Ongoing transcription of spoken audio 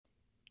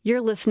You're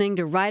listening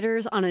to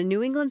Writers on a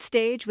New England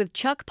Stage with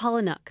Chuck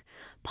Palahniuk.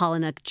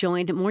 Palahniuk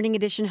joined Morning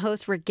Edition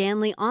host Rick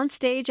Ganley on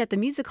stage at the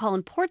Music Hall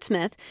in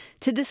Portsmouth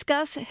to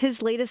discuss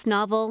his latest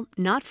novel,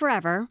 Not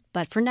Forever,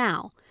 but for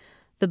Now.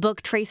 The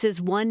book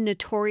traces one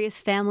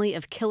notorious family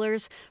of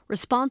killers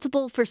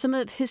responsible for some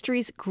of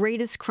history's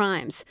greatest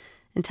crimes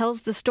and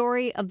tells the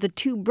story of the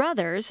two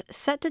brothers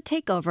set to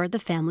take over the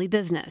family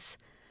business.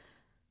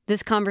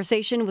 This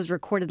conversation was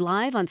recorded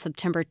live on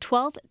September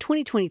 12th,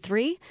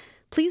 2023.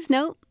 Please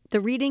note, the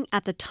reading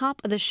at the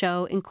top of the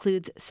show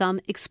includes some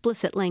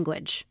explicit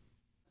language.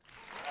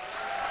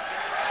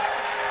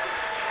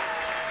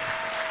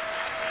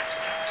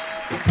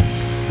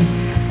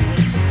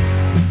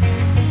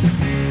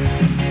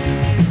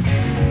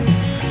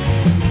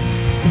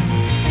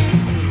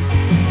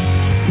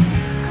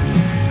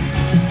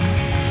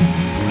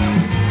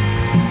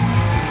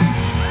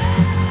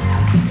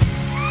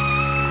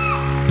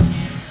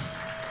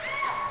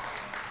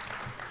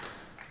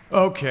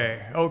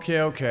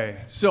 Okay.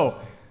 So,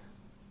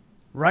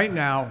 right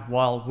now,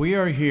 while we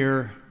are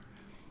here,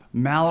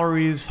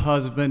 Mallory's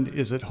husband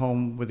is at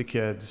home with the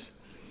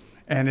kids,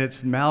 and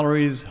it's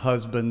Mallory's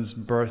husband's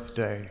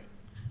birthday.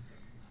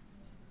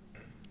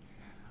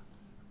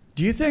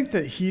 Do you think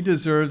that he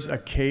deserves a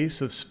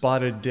case of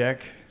spotted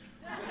dick?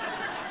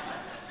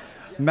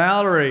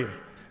 Mallory,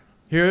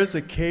 here's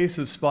a case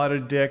of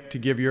spotted dick to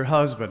give your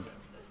husband.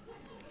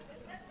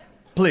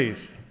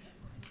 Please.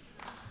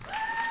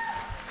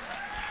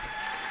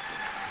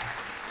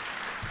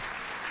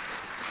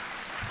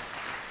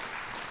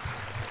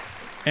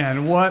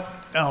 And what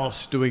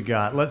else do we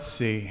got? Let's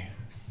see.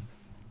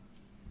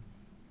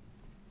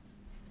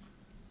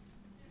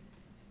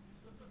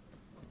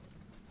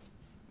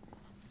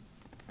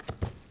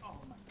 Oh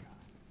my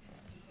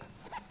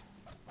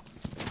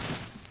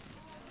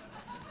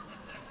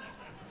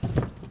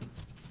God.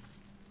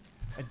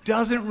 It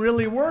doesn't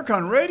really work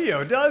on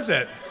radio, does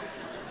it?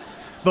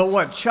 But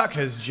what Chuck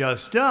has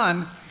just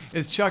done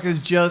is Chuck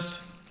has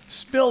just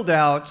spilled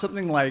out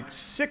something like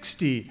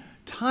 60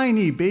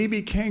 tiny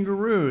baby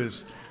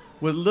kangaroos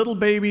with little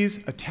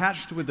babies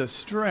attached with a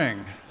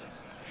string.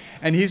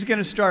 And he's going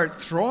to start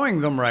throwing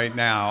them right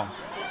now.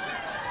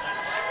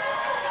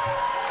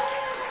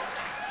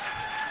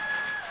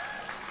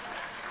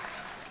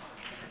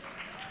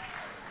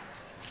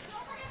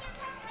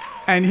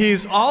 And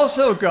he's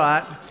also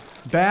got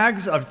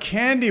bags of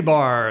candy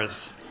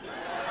bars.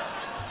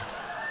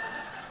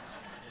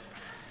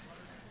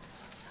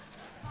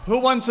 Who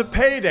wants a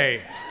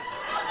payday?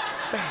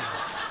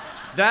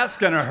 That's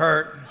gonna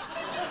hurt.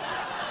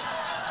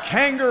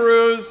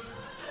 Kangaroos.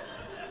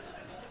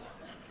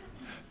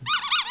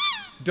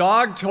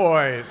 Dog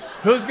toys.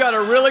 Who's got a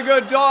really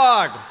good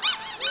dog?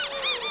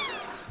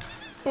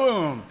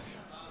 Boom.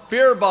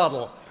 Beer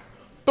bottle.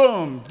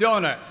 Boom.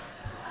 Donut.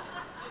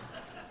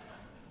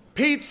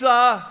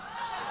 Pizza.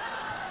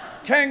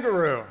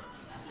 Kangaroo.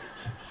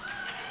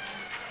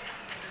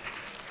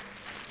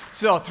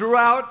 So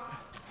throughout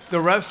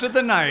the rest of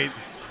the night,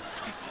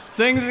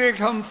 things are gonna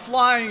come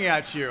flying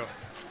at you.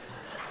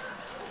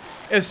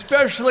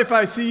 Especially if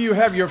I see you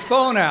have your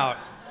phone out.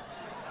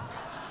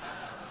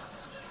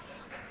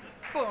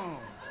 Boom.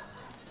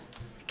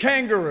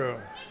 Kangaroo.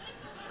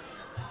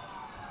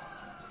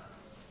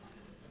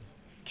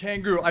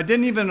 Kangaroo. I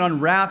didn't even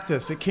unwrap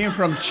this. It came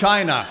from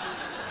China.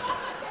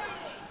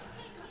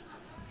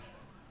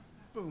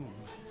 Boom.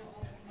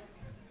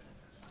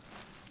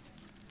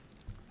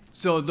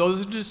 So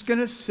those are just going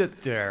to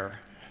sit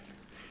there.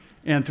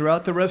 And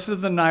throughout the rest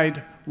of the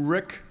night,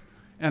 Rick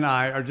and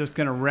I are just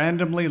going to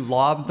randomly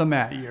lob them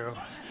at you.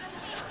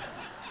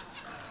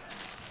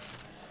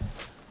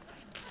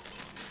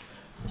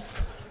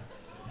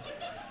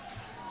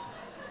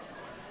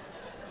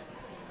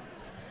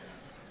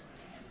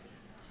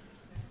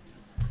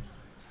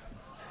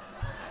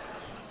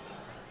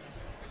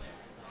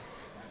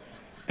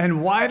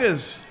 And why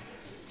does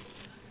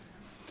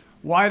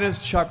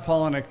Chuck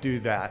Palahniuk do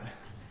that?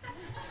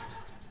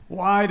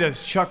 Why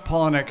does Chuck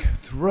Palahniuk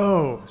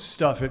throw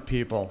stuff at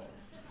people?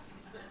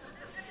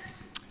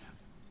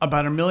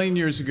 About 1 million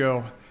years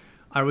ago,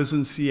 I was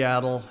in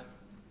Seattle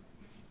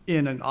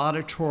in an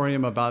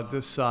auditorium about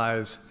this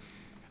size,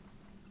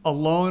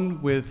 alone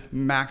with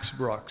Max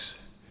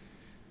Brooks.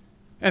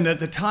 And at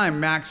the time,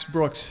 Max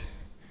Brooks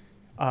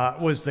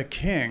was the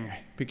king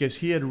because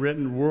he had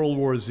written World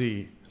War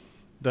Z,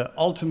 the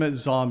ultimate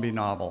zombie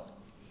novel.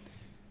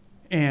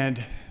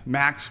 And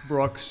Max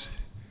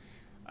Brooks,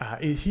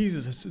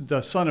 he's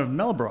the son of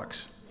Mel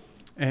Brooks,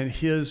 and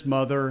his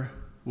mother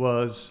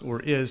was, or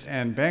is,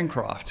 Anne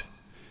Bancroft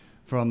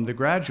from The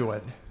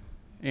Graduate.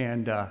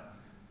 And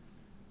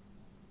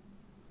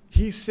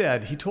he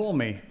told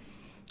me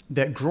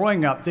that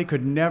growing up, they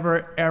could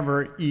never,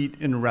 ever eat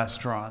in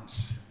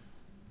restaurants.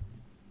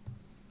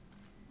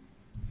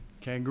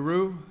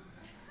 Kangaroo.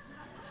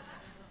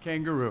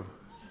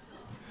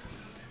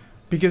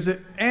 Because at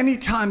any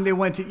time they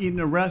went to eat in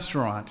a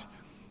restaurant,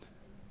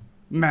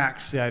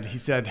 Max said,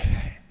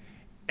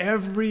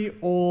 every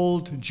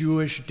old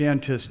Jewish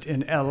dentist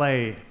in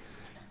LA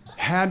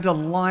had to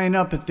line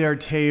up at their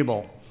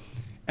table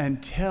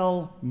and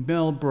tell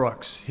Mel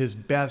Brooks his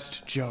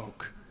best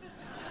joke.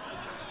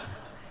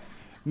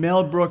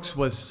 Mel Brooks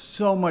was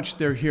so much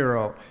their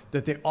hero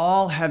that they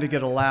all had to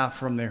get a laugh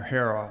from their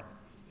hero.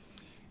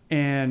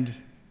 And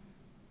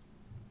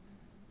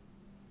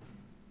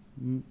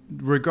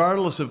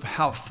regardless of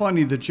how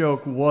funny the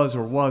joke was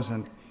or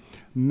wasn't,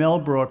 Mel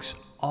Brooks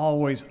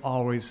always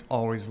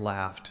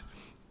laughed.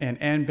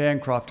 And Anne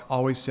Bancroft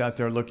always sat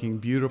there looking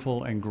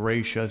beautiful and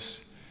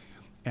gracious.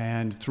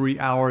 And 3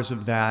 hours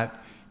of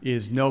that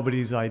is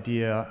nobody's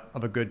idea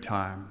of a good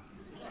time.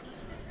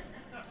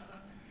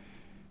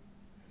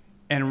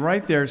 And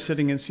right there,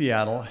 sitting in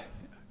Seattle,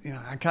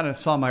 I kind of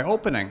saw my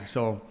opening.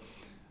 So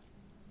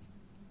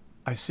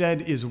I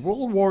said, is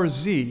World War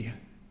Z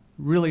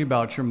really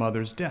about your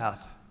mother's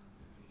death?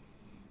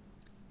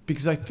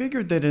 Because I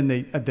figured that in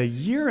the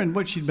year in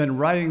which she'd been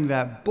writing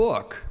that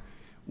book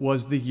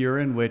was the year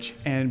in which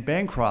Anne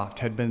Bancroft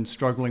had been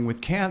struggling with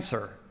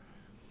cancer.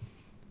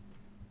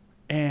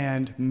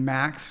 And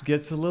Max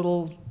gets a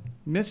little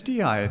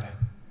misty-eyed.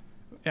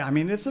 I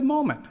mean, it's a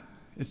moment.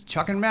 It's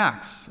Chuck and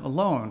Max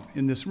alone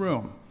in this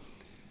room.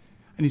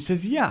 And he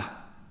says, yeah,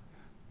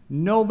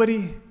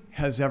 nobody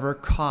has ever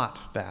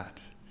caught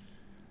that.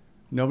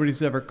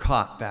 Nobody's ever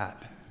caught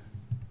that.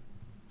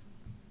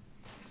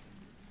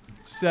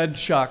 Said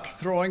Chuck,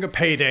 throwing a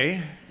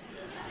payday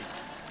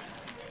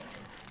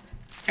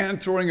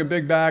and throwing a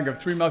big bag of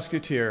Three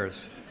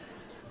Musketeers.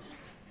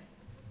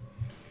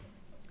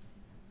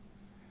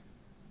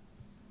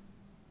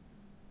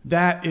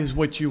 That is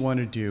what you want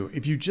to do.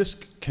 If you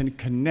just can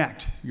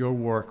connect your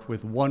work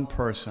with one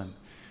person,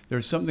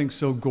 there's something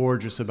so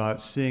gorgeous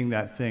about seeing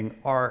that thing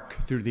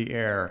arc through the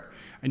air.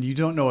 And you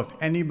don't know if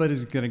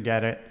anybody's going to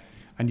get it,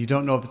 and you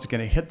don't know if it's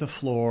going to hit the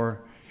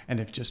floor,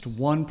 and if just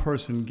one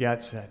person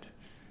gets it,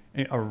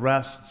 it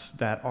arrests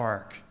that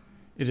arc.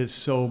 It is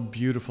so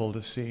beautiful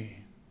to see.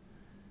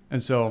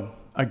 And so,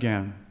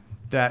 again,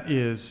 that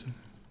is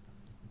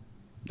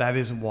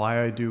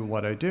why I do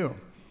what I do.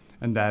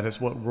 And that is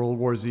what World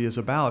War Z is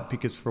about,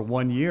 because for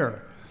 1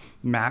 year,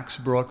 Max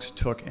Brooks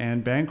took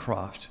Anne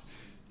Bancroft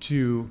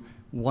to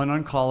one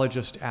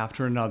oncologist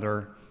after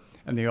another,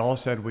 and they all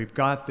said, we've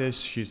got this,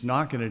 she's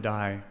not going to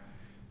die.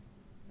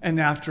 And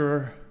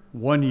after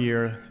 1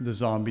 year, the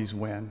zombies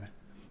win,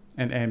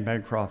 and Anne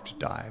Bancroft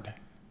died.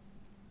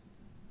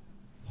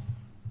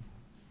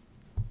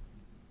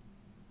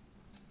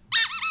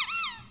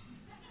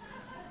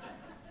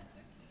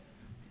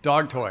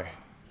 Dog toy.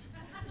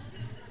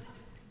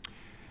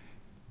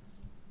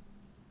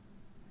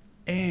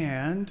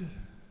 And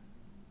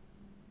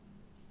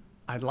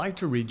I'd like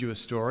to read you a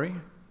story.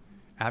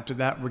 After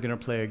that, we're going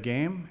to play a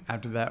game.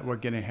 After that, we're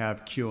going to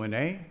have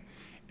Q&A.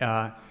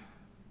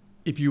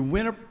 If you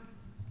win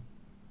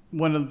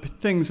one of the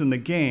things in the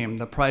game,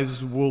 the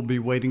prizes will be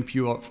waiting for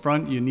you up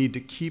front. You need to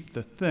keep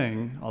the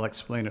thing. I'll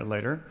explain it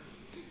later.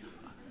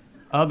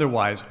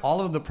 Otherwise, all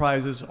of the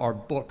prizes are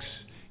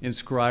books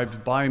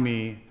inscribed by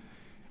me.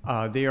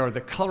 They are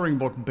the coloring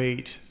book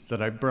bait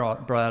that I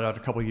brought out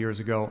a couple years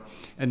ago,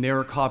 and there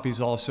are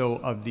copies also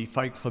of the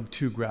Fight Club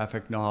 2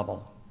 graphic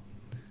novel.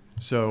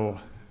 So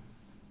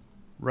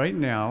right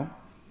now,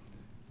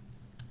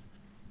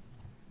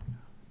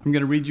 I'm going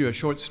to read you a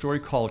short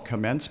story called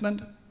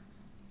Commencement.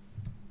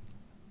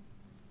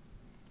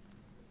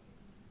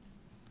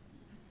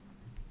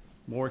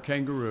 More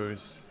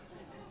kangaroos.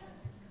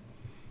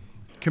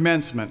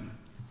 Commencement.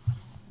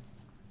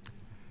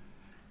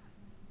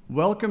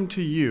 Welcome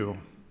to you,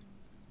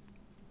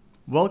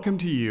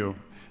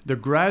 the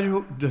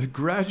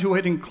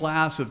graduating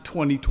class of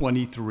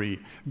 2023.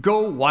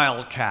 Go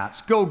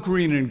Wildcats, go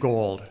green and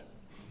gold.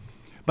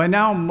 By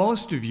now,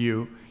 most of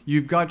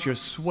you've got your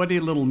sweaty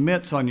little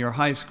mitts on your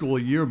high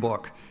school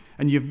yearbook,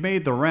 and you've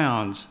made the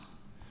rounds.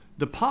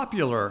 The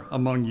popular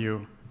among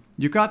you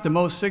got the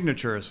most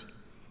signatures,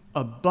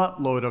 a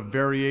buttload of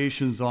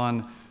variations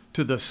on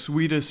 "to the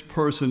sweetest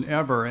person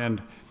ever"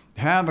 and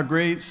 "have a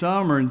great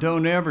summer and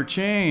don't ever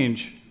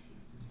change."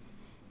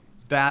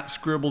 That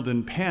scribbled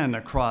in pen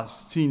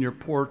across senior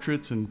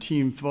portraits and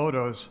team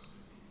photos.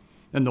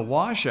 And the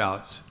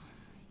washouts,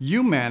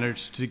 you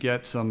managed to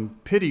get some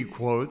pity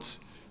quotes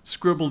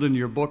scribbled in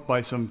your book by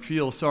some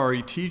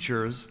feel-sorry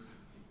teachers.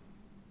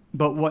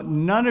 But what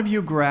none of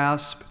you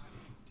grasp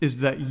is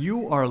that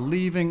you are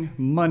leaving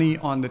money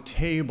on the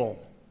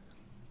table.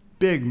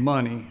 Big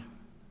money.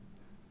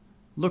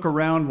 Look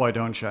around, why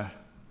don't you?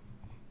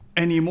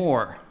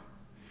 Anymore,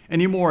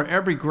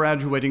 every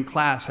graduating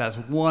class has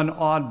one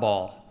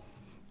oddball.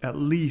 At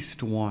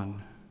least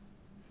one.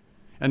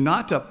 And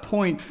not to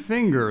point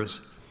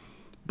fingers,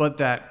 but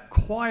that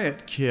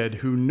quiet kid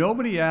who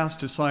nobody asked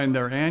to sign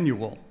their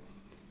annual,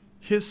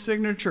 his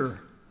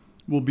signature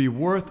will be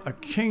worth a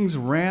king's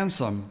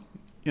ransom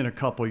in a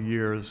couple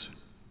years.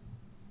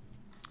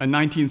 A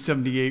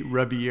 1978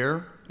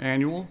 Revier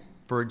annual,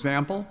 for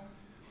example.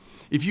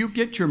 If you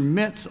get your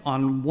mitts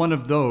on one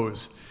of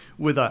those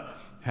with a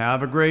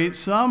 "have a great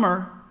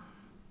summer"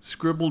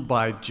 scribbled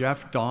by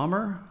Jeff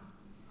Dahmer,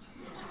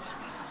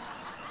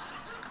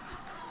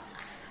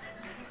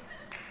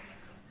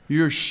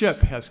 your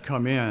ship has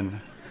come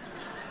in.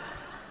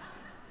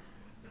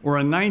 Or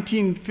a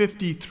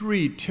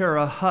 1953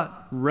 Terre Haute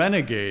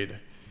renegade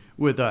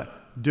with a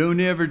 "Don't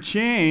ever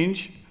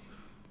change"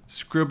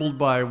 scribbled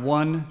by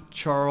one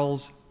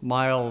Charles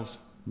Miles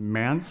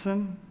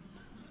Manson?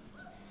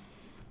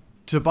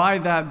 To buy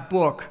that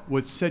book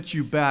would set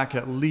you back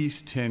at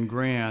least 10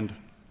 grand.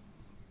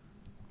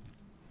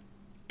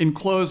 In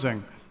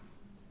closing,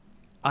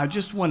 I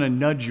just want to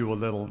nudge you a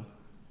little.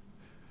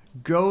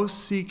 Go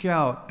seek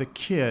out the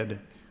kid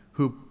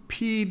who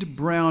peed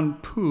brown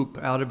poop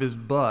out of his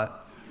butt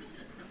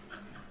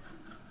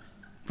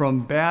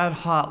from bad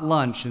hot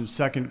lunch in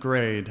 2nd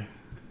grade.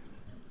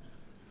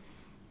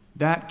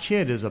 That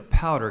kid is a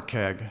powder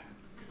keg.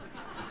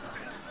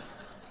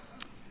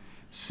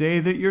 Say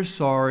that you're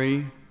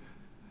sorry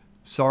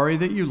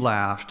that you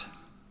laughed,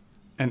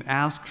 and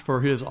ask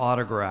for his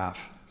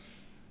autograph,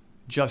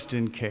 just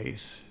in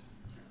case.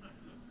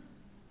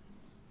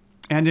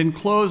 And in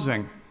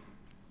closing,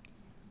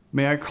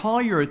 may I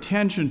call your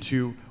attention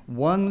to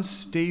one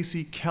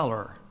Stacy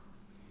Keller,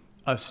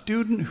 a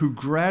student who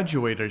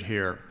graduated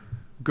here.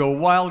 Go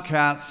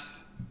Wildcats!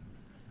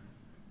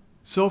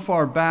 So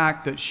far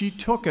back that she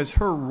took as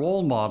her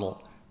role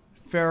model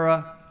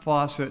Farrah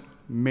Fawcett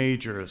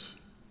Majors,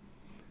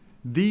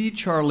 the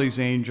Charlie's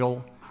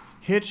Angel,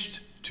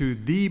 hitched to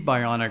the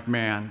Bionic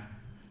Man,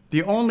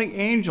 the only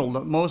angel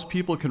that most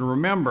people can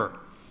remember,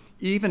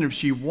 even if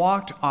she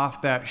walked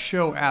off that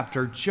show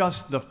after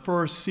just the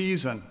first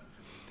season.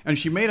 And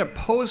she made a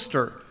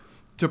poster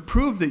to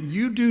prove that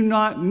you do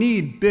not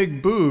need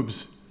big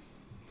boobs.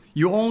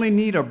 You only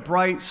need a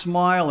bright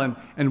smile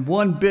and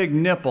one big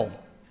nipple.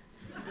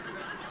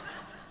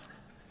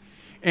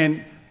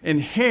 and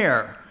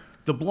hair,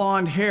 the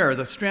blonde hair,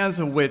 the strands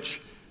of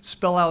which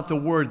spell out the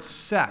word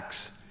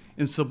sex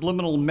in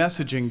subliminal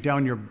messaging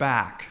down your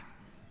back.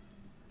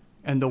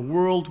 And the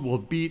world will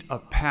beat a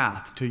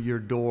path to your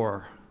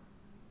door.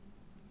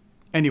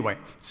 Anyway,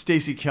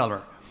 Stacy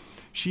Keller.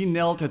 She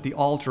knelt at the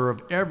altar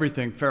of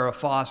everything Farrah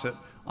Fawcett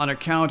on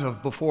account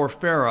of before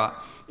Farrah,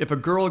 if a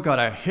girl got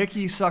a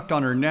hickey sucked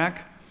on her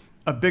neck,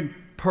 a big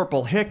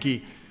purple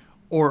hickey,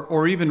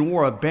 or even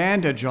wore a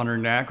bandage on her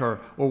neck or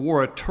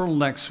wore a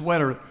turtleneck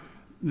sweater,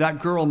 that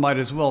girl might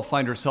as well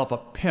find herself a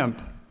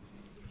pimp.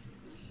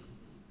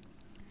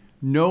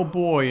 No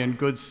boy in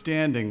good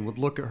standing would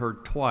look at her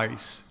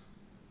twice.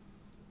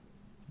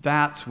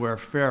 That's where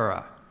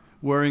Farrah,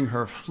 wearing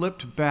her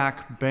flipped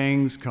back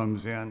bangs,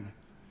 comes in.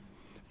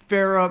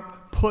 Farrah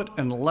put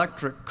an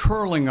electric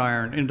curling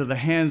iron into the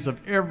hands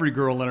of every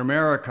girl in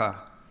America.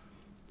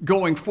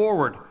 Going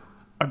forward,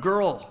 a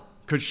girl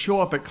could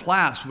show up at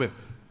class with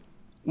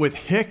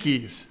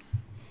hickeys,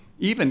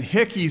 even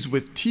hickeys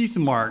with teeth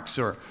marks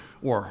or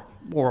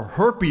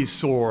herpes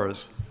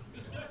sores,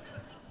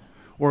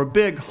 or a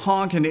big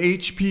honkin'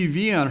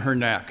 HPV on her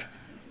neck,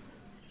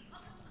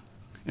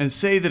 and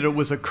say that it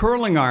was a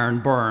curling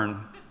iron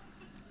burn.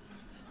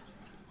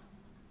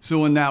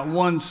 So in that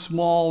one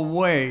small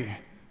way,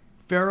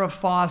 Farrah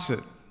Fawcett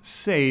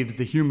saved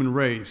the human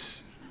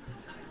race.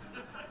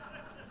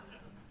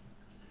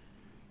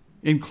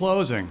 In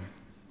closing,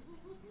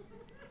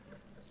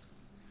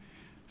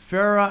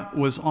 Farrah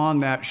was on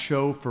that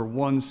show for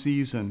one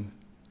season,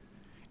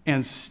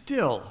 and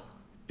still,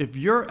 if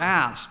you're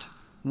asked,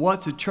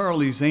 what's a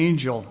Charlie's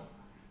Angel,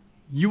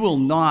 you will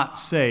not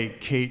say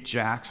Kate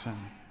Jackson.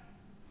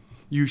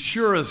 You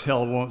sure as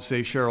hell won't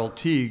say Cheryl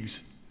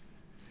Tiegs.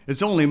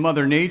 It's only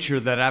Mother Nature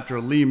that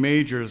after Lee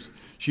Majors,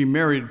 she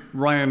married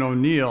Ryan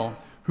O'Neal,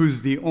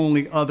 who's the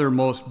only other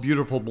most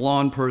beautiful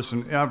blonde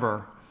person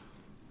ever.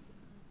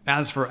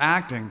 As for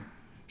acting,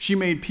 she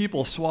made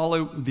people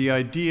swallow the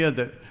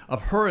idea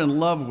of her in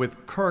love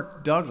with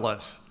Kirk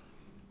Douglas.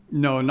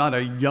 No, not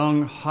a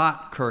young,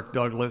 hot Kirk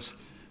Douglas,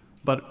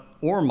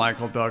 or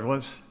Michael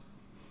Douglas,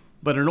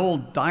 but an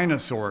old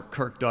dinosaur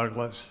Kirk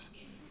Douglas.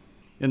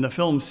 In the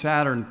film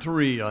Saturn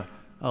III,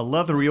 a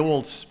leathery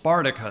old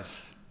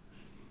Spartacus.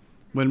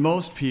 When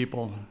most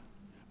people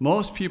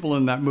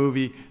in that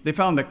movie, they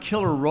found the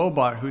killer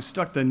robot who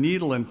stuck the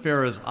needle in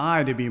Farrah's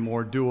eye to be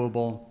more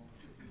doable.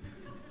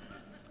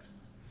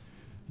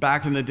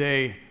 Back in the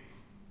day,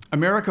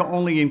 America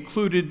only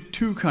included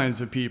two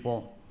kinds of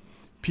people.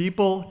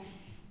 People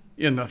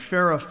in the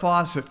Farrah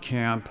Fawcett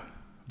camp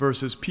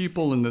versus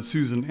people in the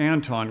Susan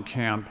Anton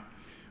camp,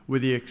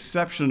 with the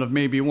exception of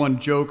maybe one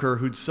joker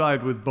who'd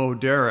side with Bo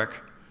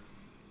Derek.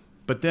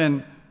 But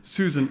then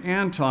Susan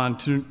Anton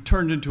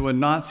turned into a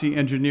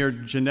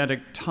Nazi-engineered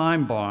genetic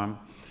time bomb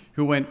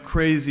who went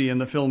crazy in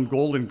the film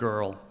Golden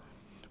Girl,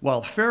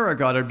 while Farrah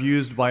got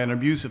abused by an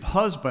abusive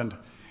husband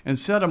and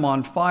set him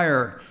on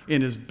fire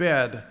in his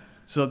bed.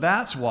 So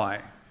that's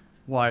why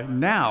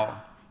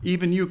now,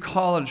 even you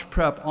college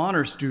prep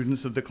honor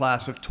students of the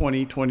class of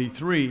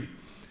 2023,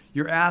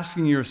 you're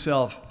asking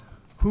yourself,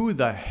 who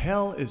the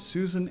hell is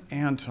Susan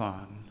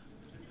Anton?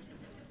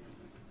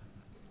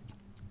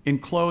 In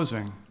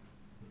closing,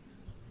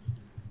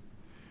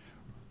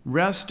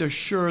 rest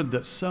assured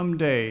that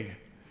someday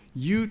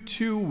you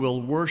too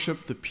will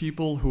worship the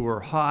people who were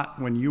hot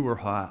when you were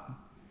hot.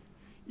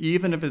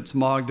 even if it's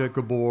Magda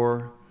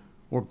Gabor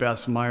or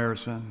Bess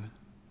Meyerson.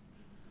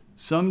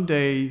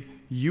 Someday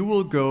you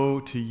will go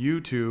to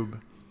YouTube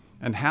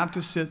and have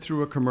to sit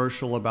through a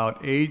commercial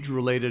about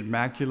age-related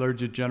macular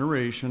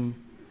degeneration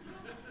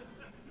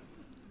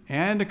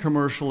and a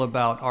commercial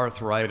about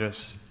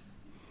arthritis,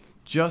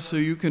 just so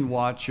you can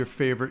watch your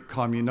favorite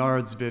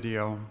Communards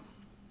video.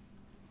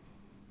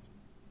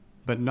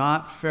 But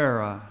not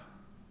Farah.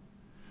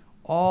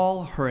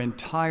 All her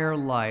entire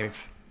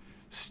life,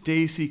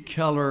 Stacy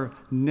Keller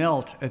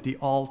knelt at the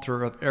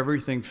altar of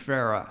everything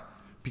Farah,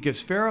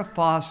 because Farrah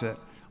Fawcett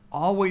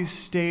always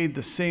stayed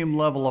the same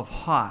level of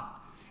hot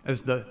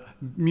as the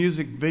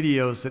music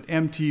videos that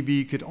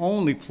MTV could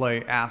only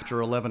play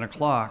after 11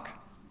 o'clock.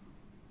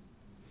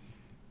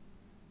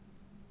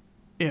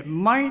 It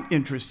might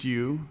interest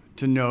you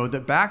to know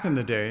that back in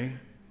the day,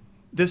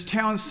 this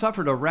town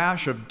suffered a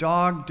rash of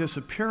dog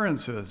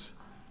disappearances,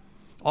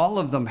 all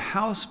of them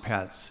house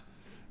pets,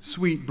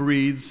 sweet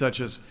breeds such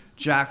as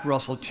Jack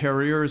Russell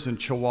Terriers and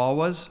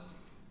Chihuahuas.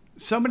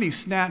 Somebody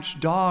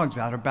snatched dogs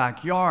out of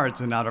backyards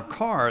and out of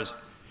cars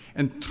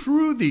and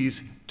threw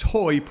these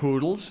toy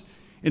poodles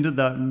into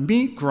the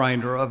meat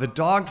grinder of a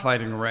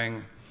dogfighting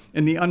ring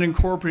in the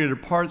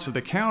unincorporated parts of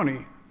the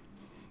county.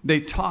 They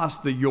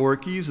tossed the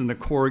Yorkies and the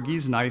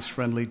Corgis, nice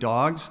friendly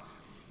dogs,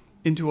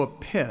 into a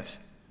pit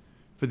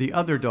for the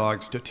other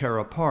dogs to tear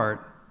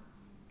apart.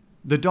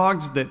 The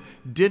dogs that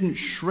didn't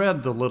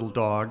shred the little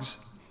dogs,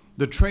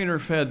 the trainer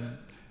fed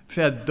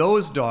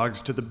those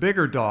dogs to the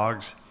bigger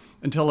dogs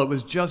until it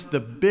was just the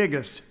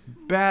biggest,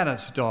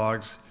 baddest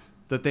dogs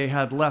that they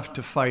had left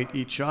to fight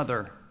each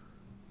other.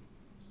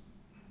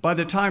 By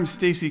the time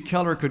Stacy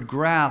Keller could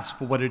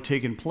grasp what had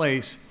taken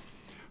place,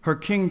 her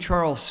King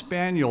Charles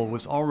Spaniel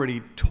was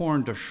already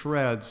torn to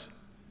shreds.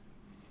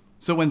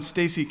 So when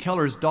Stacy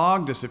Keller's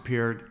dog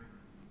disappeared,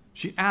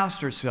 she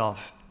asked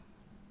herself,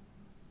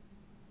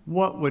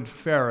 what would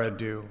Farah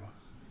do?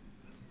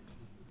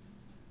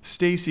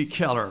 Stacy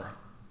Keller,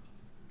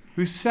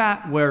 who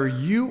sat where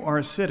you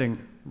are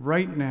sitting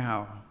right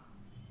now,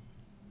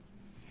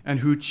 and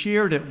who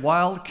cheered at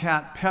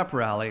Wildcat pep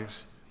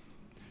rallies.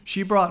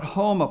 She brought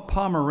home a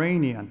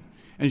Pomeranian,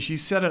 and she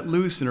set it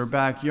loose in her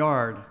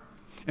backyard.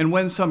 And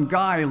when some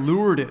guy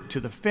lured it to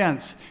the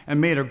fence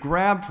and made a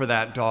grab for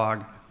that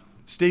dog,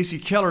 Stacy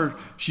Keller,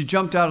 she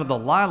jumped out of the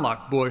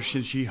lilac bush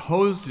and she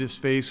hosed his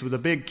face with a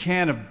big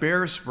can of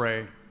bear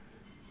spray,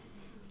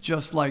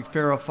 just like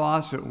Farrah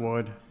Fawcett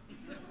would.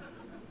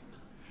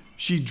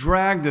 She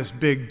dragged this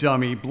big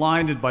dummy,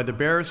 blinded by the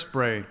bear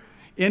spray,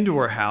 into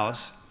her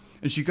house,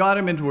 and she got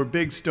him into her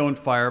big stone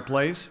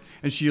fireplace,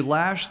 and she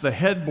lashed the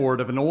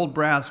headboard of an old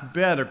brass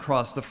bed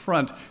across the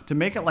front to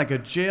make it like a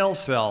jail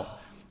cell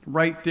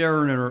right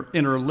there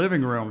in her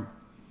living room,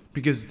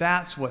 because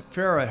that's what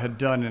Farrah had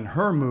done in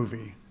her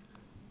movie.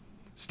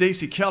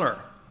 Stacy Keller,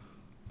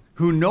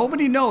 who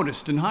nobody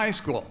noticed in high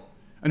school,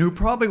 and who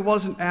probably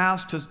wasn't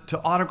asked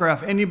to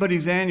autograph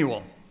anybody's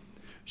annual,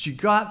 she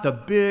got the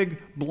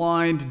big,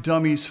 blind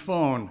dummy's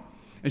phone,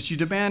 and she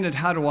demanded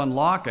how to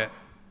unlock it.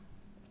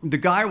 The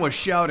guy was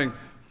shouting,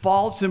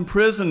 false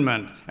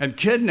imprisonment and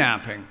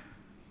kidnapping.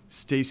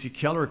 Stacy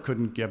Keller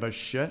couldn't give a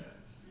shit.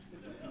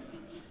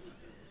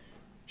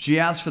 She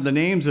asked for the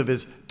names of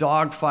his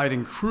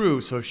dog-fighting crew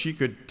so she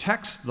could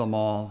text them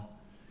all.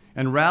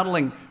 And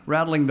rattling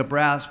the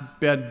brass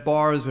bed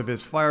bars of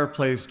his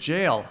fireplace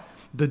jail,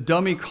 the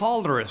dummy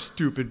called her a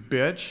stupid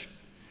bitch.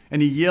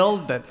 And he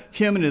yelled that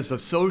him and his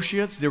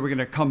associates, they were going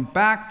to come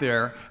back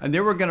there and they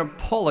were going to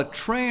pull a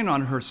train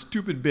on her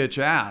stupid bitch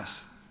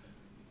ass.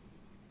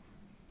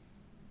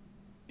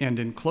 And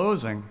in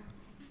closing,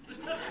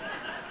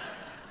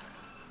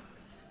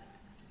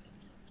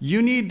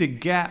 you need to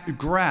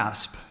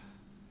grasp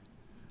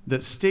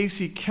that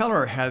Stacy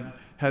Keller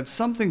had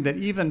something that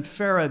even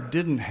Farrah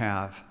didn't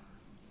have.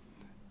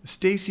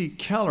 Stacy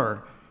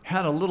Keller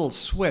had a little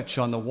switch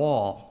on the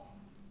wall,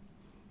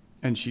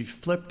 and she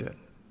flipped it.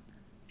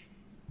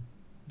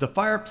 The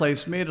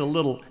fireplace made a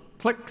little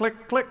click,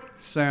 click, click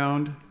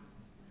sound,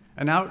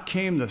 and out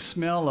came the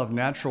smell of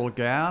natural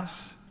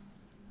gas.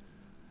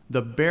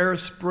 The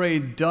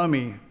bear-sprayed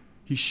dummy,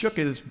 he shook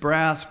his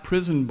brass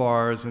prison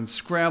bars and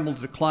scrambled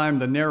to climb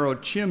the narrow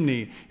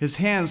chimney. His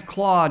hands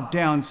clawed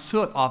down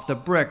soot off the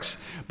bricks,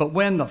 but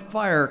when the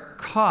fire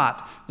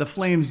caught, the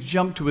flames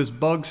jumped to his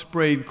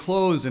bug-sprayed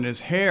clothes and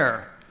his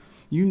hair.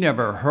 You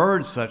never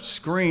heard such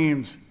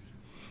screams.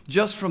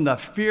 Just from the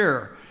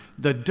fear,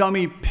 the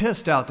dummy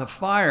pissed out the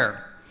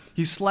fire.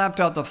 He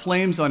slapped out the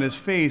flames on his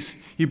face.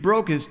 He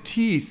broke his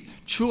teeth,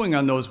 chewing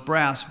on those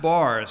brass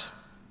bars.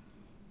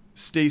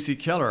 Stacy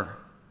Keller,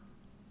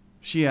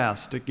 she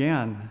asked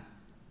again,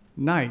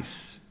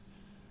 nice,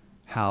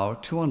 how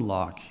to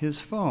unlock his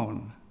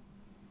phone.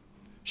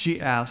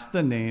 She asked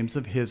the names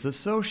of his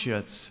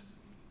associates.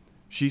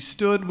 She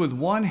stood with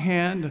one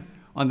hand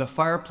on the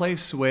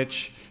fireplace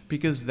switch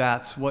because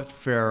that's what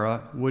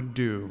Farrah would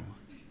do.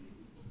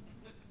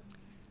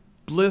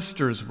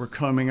 Blisters were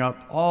coming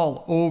up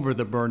all over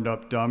the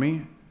burned-up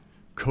dummy,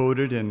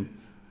 coated in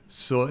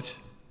soot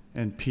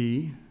and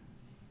pee.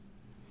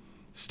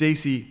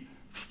 Stacy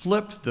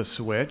flipped the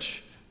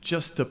switch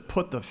just to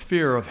put the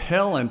fear of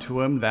hell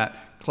into him,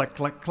 that click,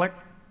 click, click.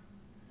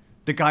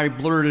 The guy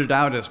blurted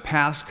out his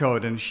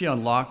passcode and she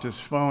unlocked his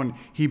phone.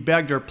 He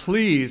begged her,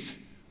 please.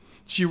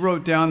 She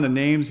wrote down the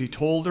names he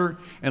told her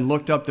and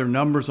looked up their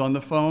numbers on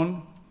the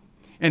phone.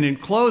 And in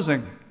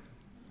closing,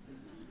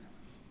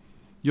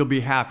 you'll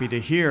be happy to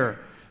hear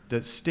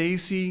that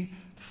Stacy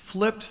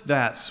flipped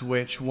that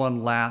switch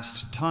one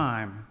last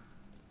time.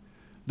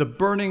 The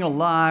burning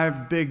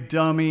alive big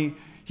dummy,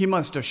 he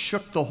must have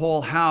shook the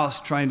whole house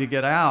trying to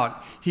get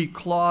out. He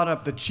clawed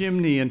up the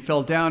chimney and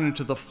fell down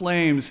into the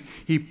flames.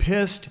 He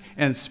pissed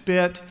and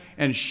spit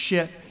and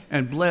shit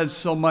and bled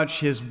so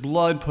much his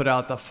blood put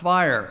out the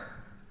fire.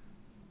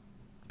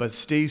 But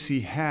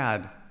Stacy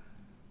had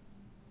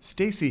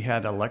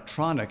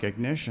electronic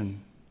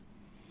ignition.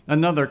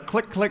 Another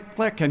click, click,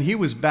 click, and he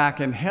was back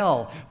in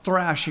hell,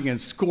 thrashing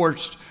and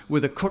scorched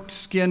with the cooked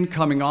skin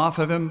coming off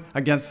of him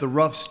against the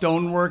rough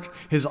stonework.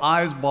 His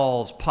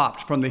eyeballs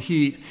popped from the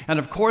heat, and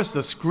of course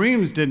the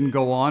screams didn't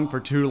go on for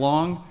too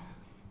long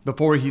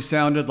before he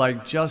sounded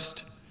like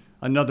just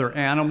another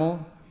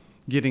animal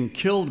getting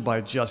killed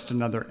by just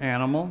another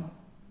animal.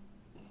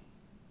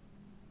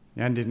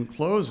 And in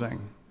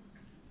closing,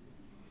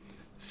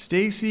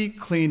 Stacy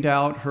cleaned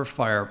out her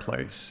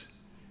fireplace,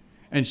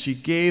 and she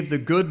gave the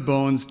good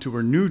bones to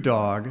her new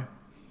dog.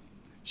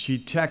 She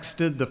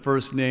texted the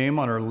first name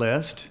on her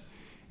list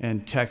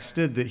and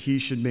texted that he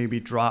should maybe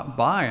drop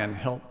by and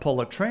help pull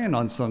a train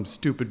on some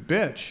stupid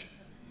bitch.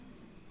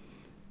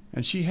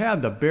 And she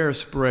had the bear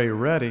spray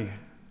ready.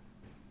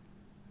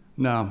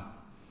 Now,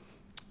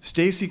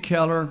 Stacy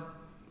Keller,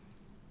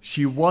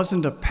 she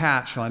wasn't a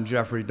patch on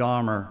Jeffrey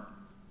Dahmer,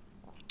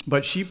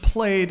 but she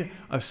played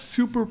a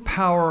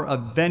superpower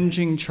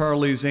avenging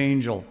Charlie's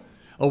Angel,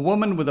 a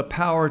woman with the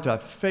power to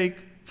fake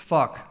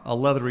fuck a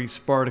leathery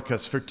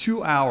Spartacus for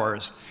 2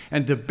 hours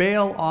and to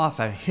bail off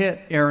a hit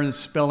Aaron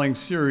Spelling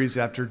series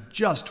after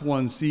just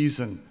one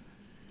season.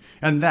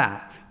 And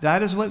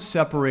that is what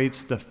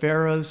separates the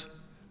Farrahs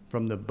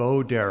from the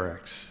Bo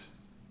Derricks.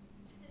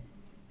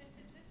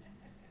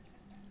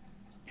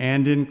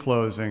 And in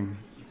closing,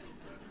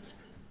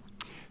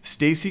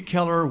 Stacy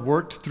Keller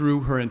worked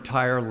through her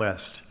entire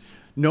list.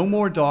 No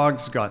more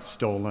dogs got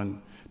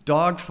stolen.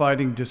 Dog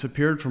fighting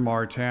disappeared from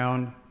our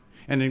town.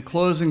 And in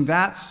closing,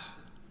 that's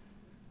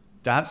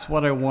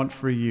what I want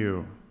for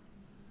you.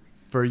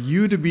 For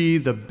you to be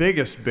the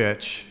biggest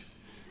bitch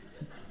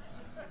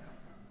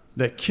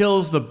that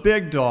kills the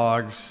big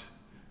dogs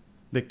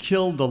that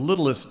killed the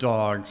littlest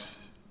dogs.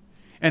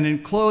 And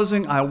in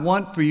closing, I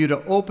want for you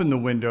to open the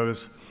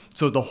windows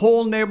so the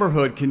whole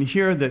neighborhood can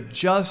hear that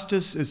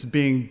justice is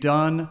being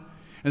done,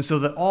 and so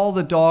that all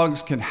the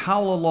dogs can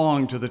howl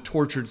along to the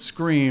tortured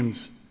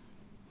screams.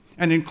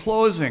 And in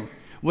closing,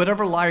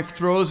 whatever life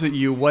throws at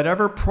you,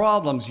 whatever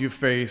problems you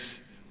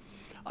face,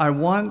 I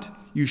want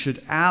you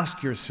should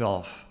ask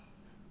yourself,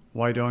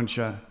 why don't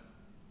you?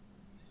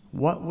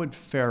 What would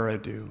Farrah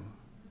do?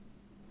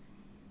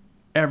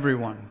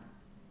 Everyone,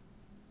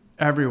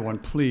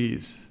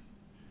 please,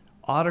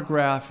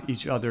 autograph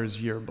each other's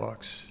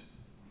yearbooks.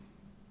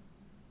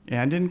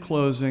 And in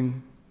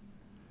closing,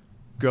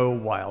 go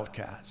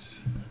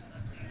Wildcats.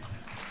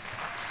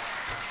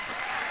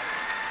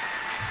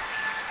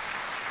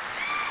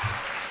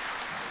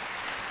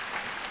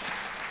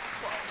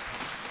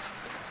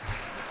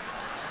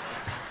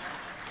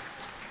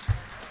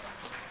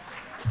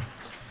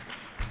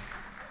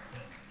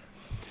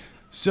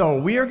 So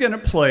we are going to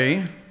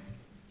play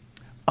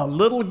a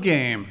little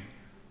game,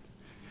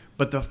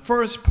 but the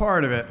first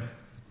part of it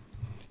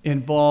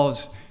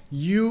involves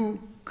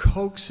you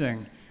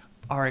coaxing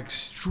our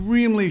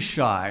extremely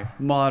shy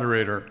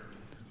moderator,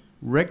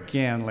 Rick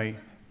Ganley,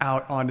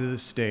 out onto the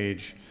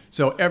stage.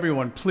 So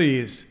everyone,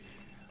 please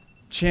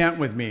chant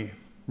with me,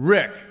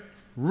 Rick,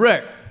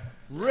 Rick,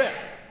 Rick.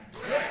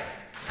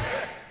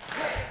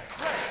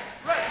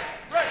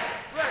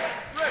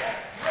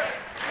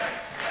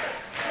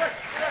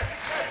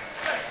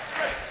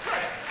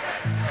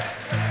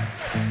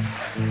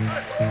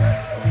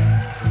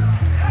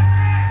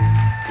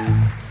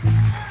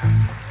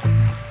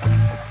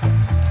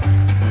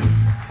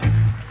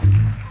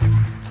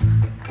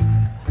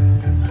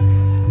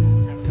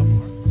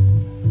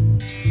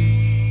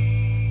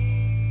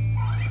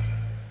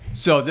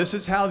 So this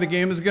is how the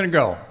game is going to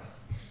go.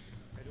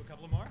 Can I do a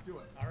couple more? Do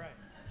it. All right.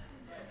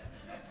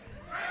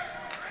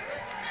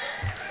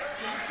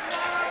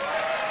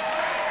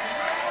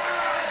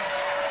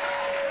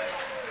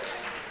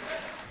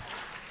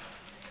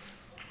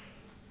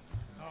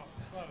 Oh,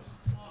 it's close.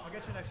 I'll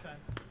get you next time.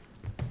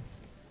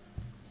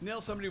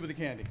 Nail somebody with a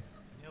candy.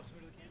 Nail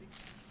somebody with a candy?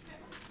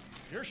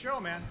 Your show,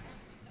 man.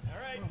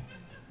 All right.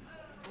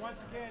 Who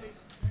wants the candy?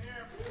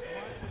 Here. Who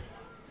wants it?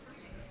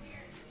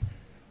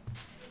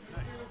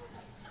 Nice.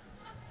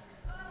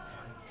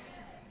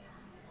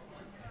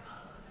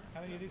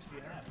 How many of these do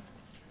you have?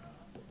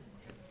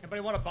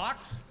 Anybody want a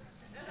box?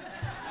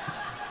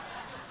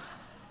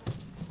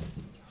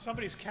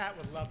 Somebody's cat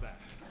would love that.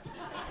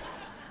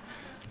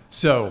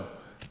 So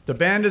the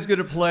band is going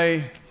to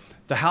play.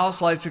 The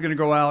house lights are going to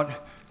go out.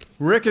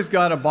 Rick has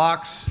got a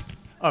box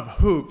of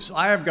hoops.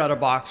 I have got a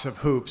box of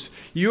hoops.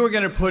 You are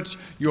going to put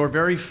your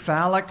very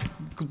phallic,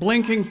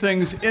 blinking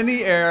things in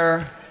the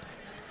air,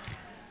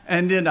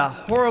 and in a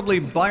horribly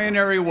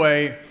binary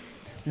way,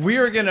 we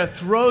are going to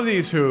throw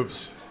these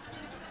hoops.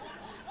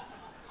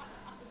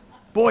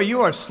 Boy,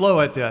 you are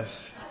slow at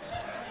this.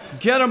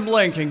 Get them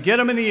blinking, get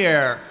them in the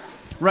air.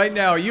 Right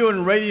now, you in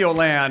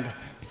Radioland,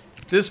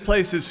 this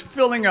place is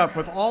filling up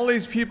with all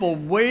these people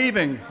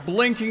waving,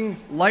 blinking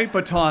light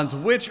batons,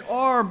 which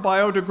are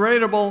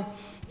biodegradable.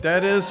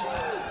 That is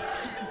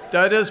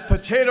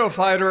potato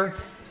fighter.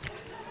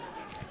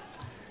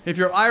 If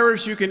you're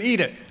Irish, you can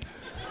eat it.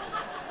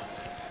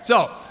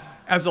 So,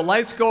 as the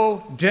lights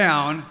go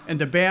down and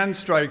the band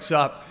strikes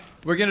up,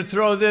 we're going to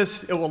throw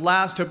this. It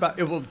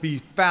will be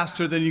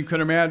faster than you can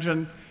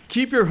imagine.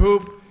 Keep your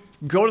hoop,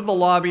 go to the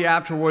lobby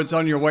afterwards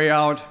on your way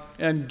out,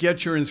 and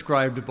get your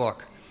inscribed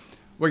book.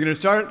 We're going to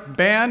start.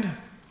 Band,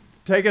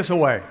 take us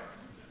away.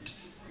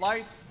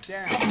 Lights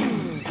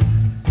down.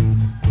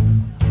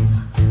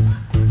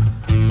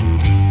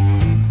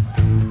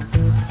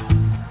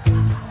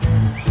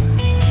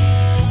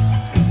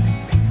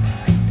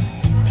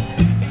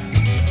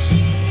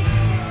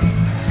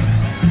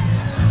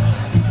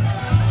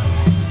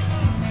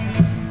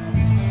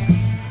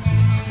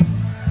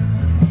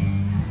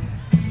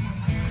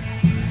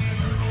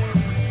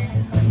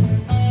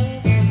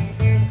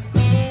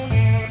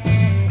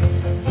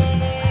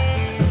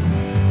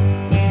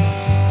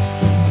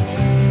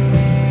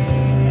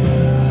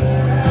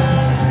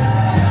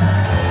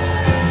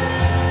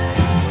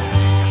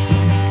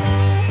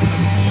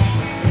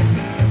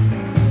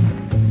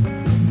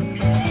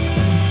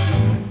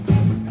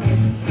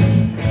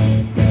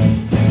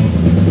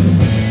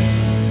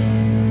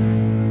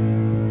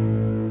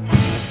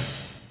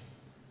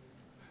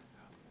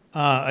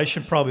 I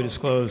should probably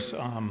disclose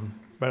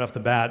right off the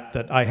bat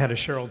that I had a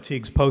Cheryl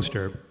Tiegs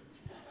poster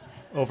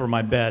over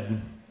my bed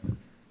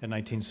in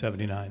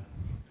 1979.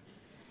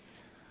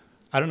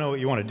 I don't know what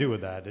you want to do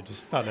with that. I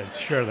just thought I'd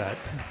share that.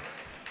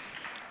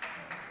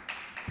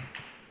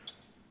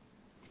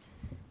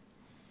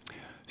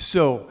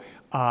 So,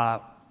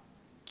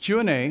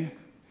 Q&A.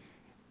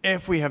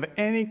 If we have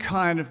any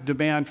kind of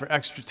demand for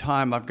extra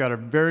time, I've got a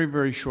very,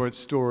 very short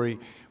story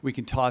we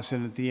can toss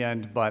in at the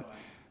end, but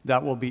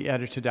that will be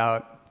edited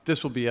out.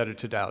 This will be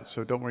edited out,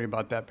 so don't worry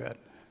about that bit.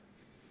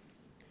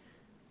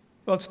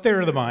 Well, it's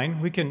theater of the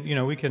mind. We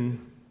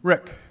can.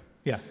 Rick.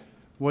 Yeah.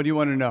 What do you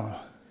want to know?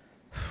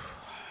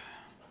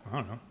 I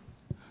don't know.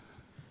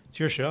 It's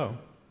your show.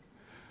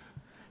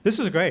 This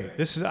is great.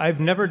 I've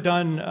never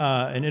done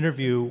an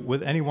interview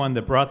with anyone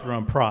that brought their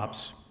own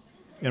props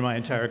in my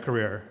entire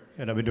career,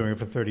 and I've been doing it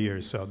for 30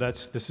 years. So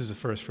this is a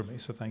first for me.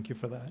 So thank you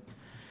for that.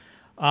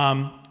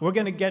 We're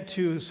going to get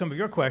to some of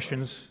your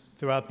questions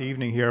throughout the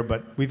evening here,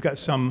 but we've got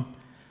some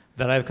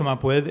that I've come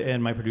up with,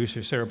 and my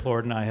producer Sarah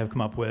Plord and I have come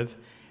up with,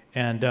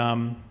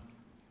 and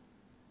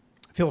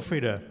feel free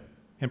to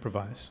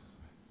improvise.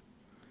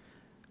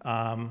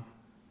 I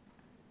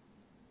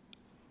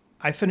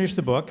finished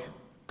the book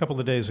a couple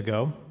of days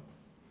ago,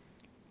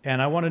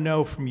 and I want to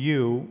know from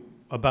you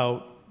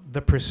about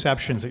the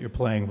perceptions that you're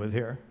playing with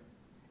here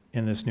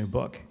in this new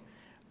book.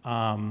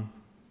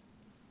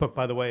 Book,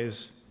 by the way,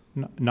 is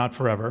not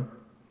forever,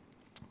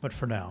 but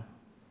for now.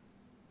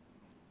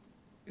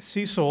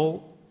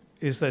 Cecil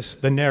is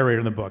the narrator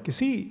in the book.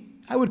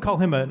 I would call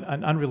him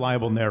an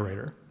unreliable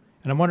narrator.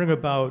 And I'm wondering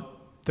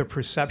about the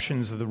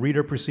perceptions that the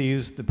reader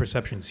perceives, the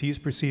perceptions he's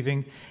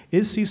perceiving.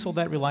 Is Cecil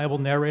that reliable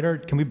narrator?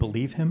 Can we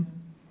believe him?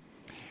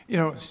 You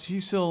know,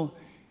 Cecil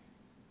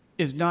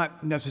is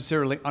not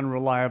necessarily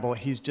unreliable.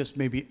 He's just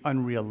maybe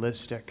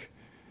unrealistic.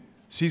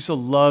 Cecil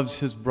loves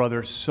his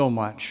brother so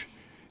much.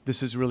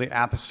 This is really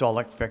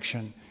apostolic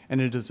fiction. And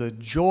it is a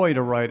joy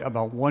to write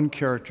about one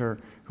character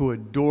who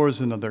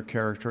adores another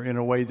character. In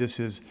a way, this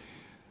is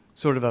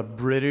sort of a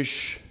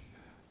British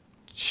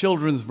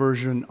children's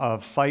version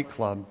of Fight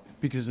Club,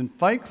 because in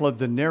Fight Club,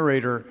 the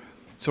narrator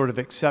sort of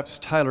accepts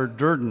Tyler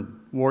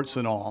Durden, warts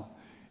and all.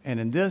 And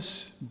in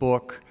this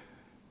book,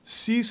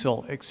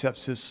 Cecil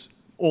accepts his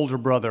older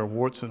brother,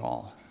 warts and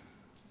all.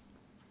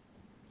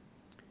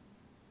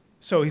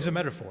 So he's a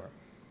metaphor.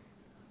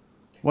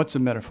 What's a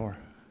metaphor?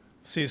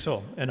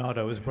 Cecil and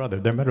Otto, his brother,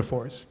 they're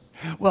metaphors.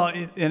 Well,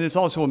 and it's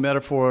also a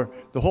metaphor.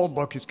 The whole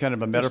book is kind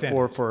of a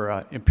metaphor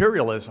for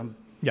imperialism.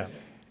 Yeah.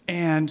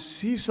 And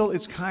Cecil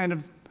is kind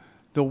of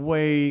the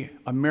way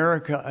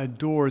America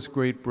adores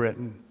Great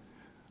Britain.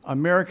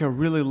 America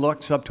really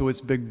looks up to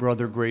its big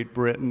brother, Great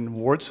Britain,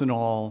 warts and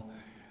all,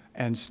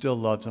 and still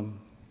loves him.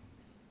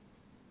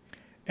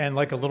 And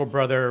like a little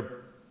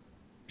brother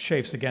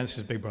chafes against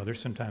his big brother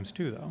sometimes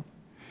too, though.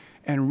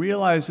 And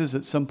realizes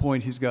at some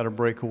point he's got to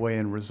break away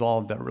and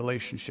resolve that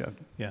relationship.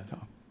 Yeah.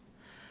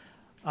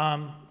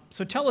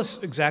 So tell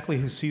us exactly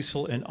who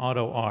Cecil and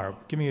Otto are.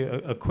 Give me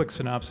a quick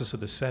synopsis of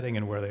the setting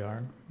and where they are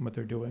and what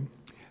they're doing.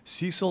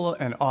 Cecil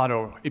and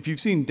Otto, if you've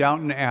seen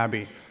Downton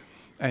Abbey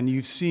and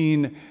you've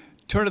seen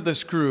Turn of the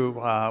Screw,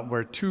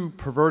 where two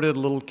perverted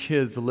little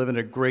kids live in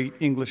a great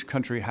English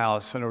country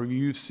house. And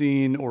you've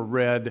seen or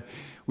read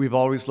We've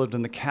Always Lived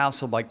in the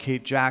Castle by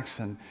Kate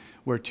Jackson,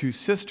 where two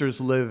sisters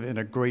live in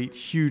a great,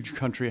 huge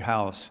country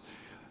house.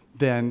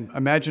 Then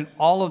imagine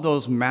all of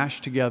those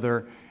mashed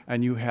together,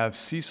 and you have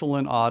Cecil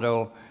and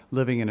Otto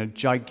living in a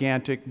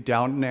gigantic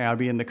Downton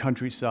Abbey in the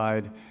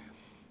countryside,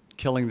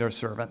 killing their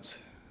servants.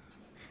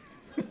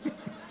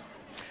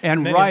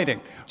 And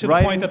writing. To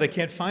the point that they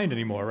can't find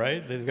anymore,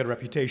 right? They've got a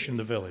reputation in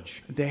the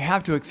village. They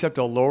have to accept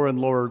a lower and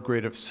lower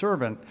grade of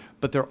servant,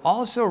 but they're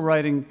also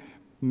writing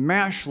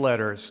MASH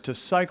letters to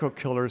psycho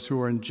killers who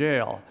are in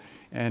jail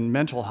and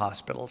mental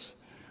hospitals,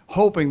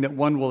 hoping that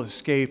one will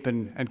escape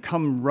and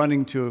come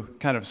running to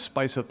kind of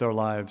spice up their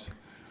lives.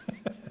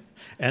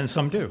 And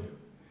some do.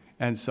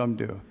 And some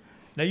do.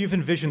 Now, you've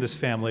envisioned this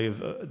family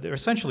of, they're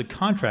essentially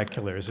contract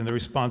killers, and they're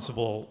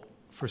responsible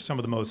for some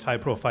of the most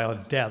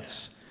high-profile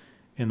deaths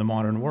in the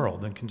modern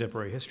world in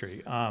contemporary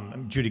history.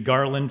 Judy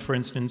Garland, for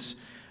instance,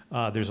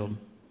 there's a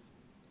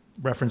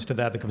reference to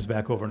that comes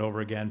back over and over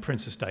again.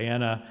 Princess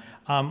Diana.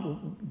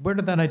 Where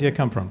did that idea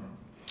come from?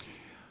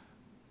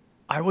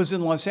 I was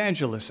in Los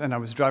Angeles, and I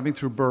was driving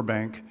through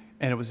Burbank,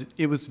 and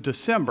it was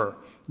December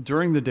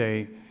during the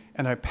day,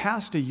 and I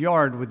passed a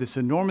yard with this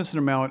enormous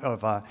amount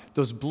of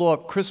those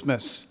blow-up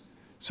Christmas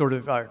sort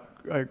of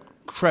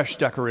creche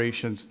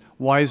decorations,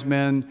 wise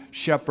men,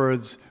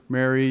 shepherds,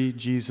 Mary,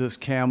 Jesus,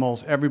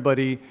 camels,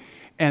 everybody.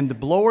 And the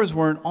blowers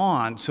weren't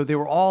on, so they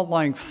were all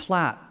lying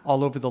flat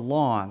all over the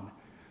lawn.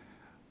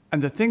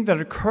 And the thing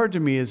that occurred to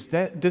me is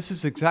that this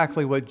is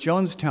exactly what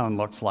Jonestown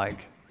looks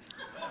like.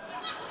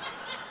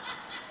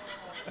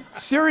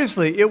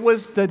 Seriously, it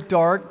was the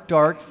dark,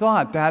 dark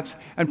thought.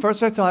 And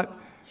first I thought,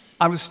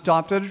 I was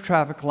stopped at a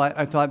traffic light.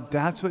 I thought,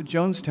 that's what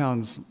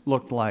Jonestown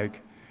looked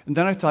like. And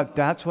then I thought,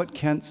 that's what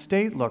Kent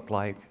State looked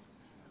like.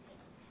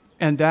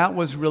 And that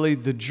was really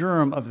the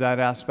germ of that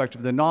aspect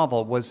of the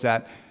novel, was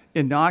that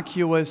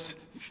innocuous,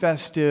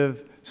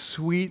 festive,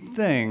 sweet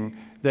thing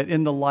that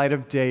in the light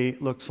of day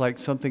looks like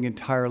something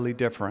entirely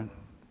different.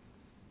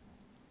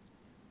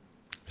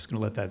 I'm just going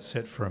to let that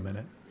sit for a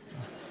minute.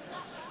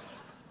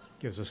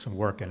 Gives us some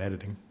work in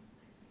editing.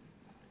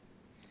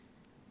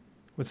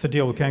 What's the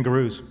deal with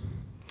kangaroos?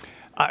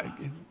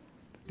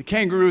 The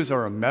kangaroos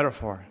are a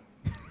metaphor.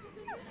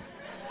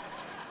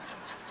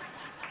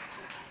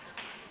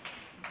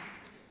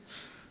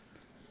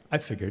 I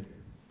figured.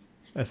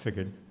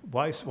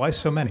 Why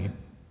so many?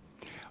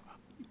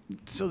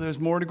 So there's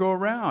more to go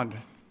around.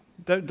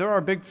 They're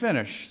our big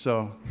finish,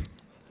 so.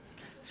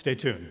 Stay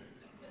tuned.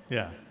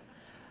 Yeah.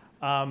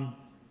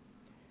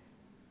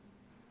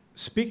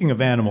 Speaking of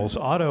animals,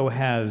 Otto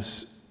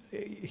has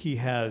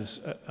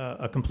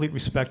a complete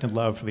respect and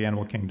love for the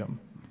animal kingdom.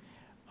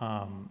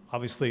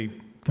 Obviously,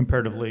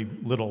 comparatively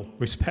little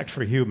respect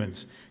for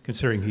humans,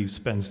 considering he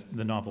spends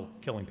the novel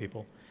killing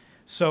people.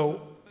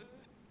 So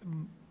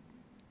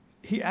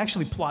he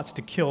actually plots to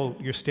kill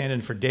your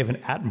stand-in for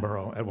David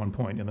Attenborough at one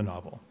point in the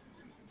novel.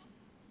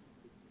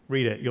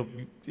 Read it.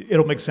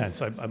 It'll make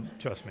sense.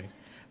 Trust me.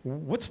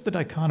 What's the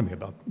dichotomy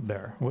about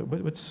there?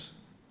 Where'd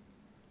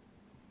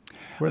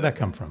that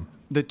come from?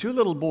 The two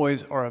little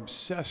boys are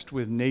obsessed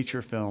with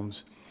nature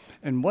films.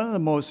 And one of the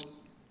most...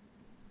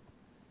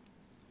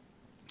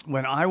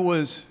 I'm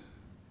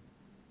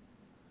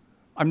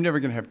never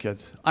going to have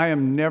kids. I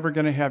am never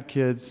going to have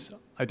kids.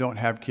 I don't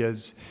have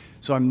kids.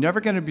 So I'm never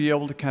going to be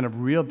able to kind of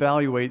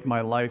reevaluate my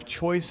life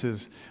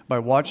choices by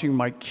watching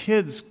my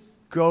kids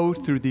go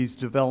through these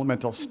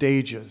developmental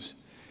stages.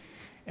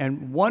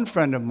 And one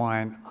friend of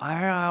mine,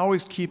 I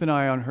always keep an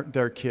eye on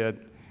their kid.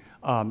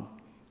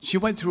 She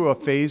went through a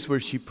phase where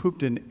she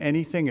pooped in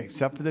anything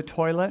except for the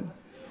toilet.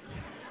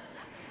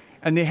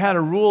 And they had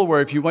a rule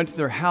where if you went to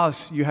their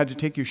house, you had to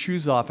take your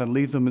shoes off and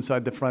leave them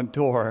inside the front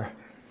door.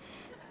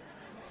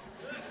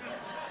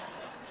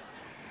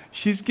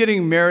 She's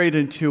getting married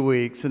in 2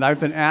 weeks, and I've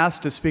been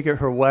asked to speak at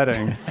her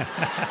wedding.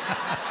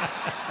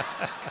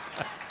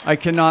 I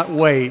cannot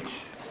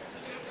wait.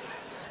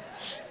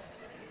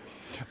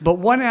 But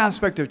one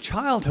aspect of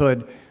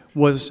childhood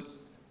was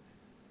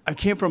I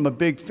came from a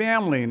big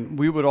family, and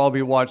we would all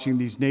be watching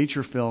these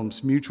nature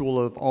films, Mutual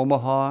of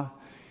Omaha,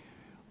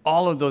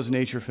 all of those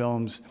nature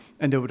films,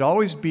 and there would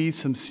always be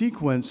some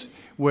sequence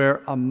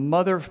where a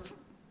mother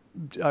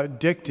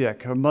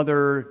dik-dik, a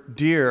mother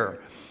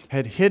deer,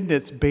 had hidden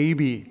its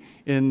baby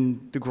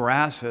in the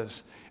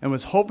grasses and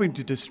was hoping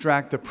to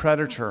distract the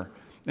predator.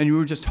 And you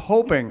were just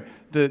hoping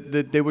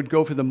that they would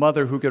go for the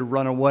mother who could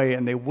run away,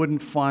 and they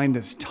wouldn't find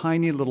this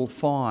tiny little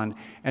fawn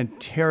and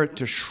tear it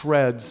to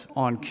shreds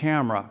on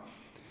camera.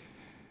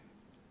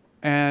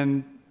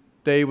 And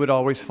they would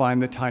always find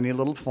the tiny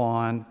little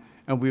fawn,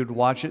 and we would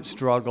watch it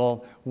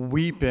struggle,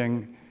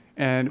 weeping,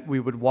 and we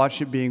would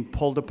watch it being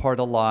pulled apart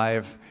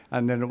alive,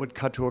 and then it would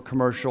cut to a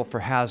commercial for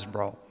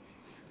Hasbro.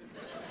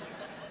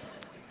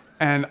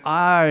 And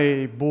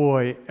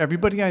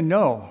everybody I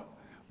know,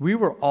 we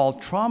were all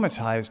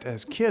traumatized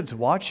as kids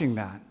watching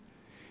that.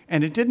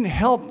 And it didn't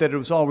help that it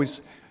was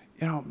always,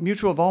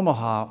 Mutual of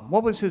Omaha,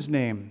 what was his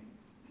name?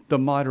 The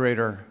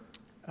moderator.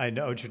 I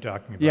know what you're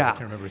talking about. Yeah. I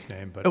can't remember his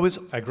name, but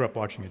I grew up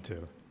watching it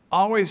too.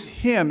 Always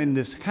him in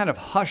this kind of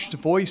hushed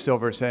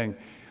voiceover saying,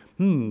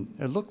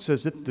 it looks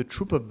as if the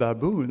troop of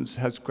baboons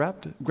has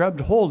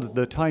grabbed hold of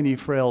the tiny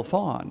frail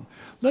fawn.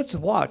 Let's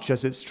watch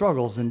as it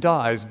struggles and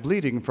dies,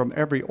 bleeding from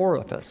every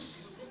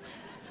orifice.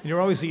 You're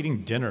always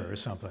eating dinner or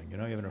something, you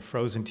know, you're having a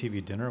frozen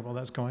TV dinner while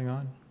that's going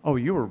on. Oh,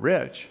 you were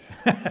rich.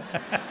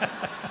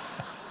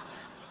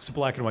 It's a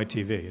black and white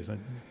TV, does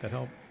that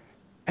help?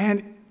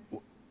 And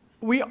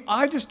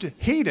I just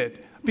hate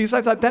it because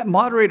I thought that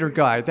moderator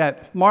guy,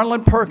 that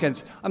Marlon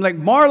Perkins, I'm like,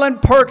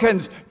 Marlon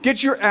Perkins,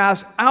 get your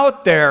ass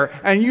out there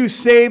and you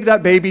save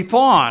that baby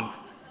fawn.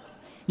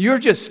 You're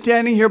just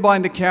standing here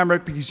behind the camera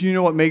because you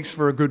know what makes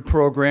for a good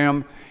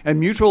program, and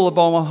Mutual of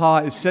Omaha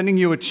is sending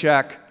you a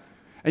check,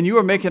 and you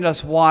are making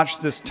us watch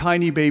this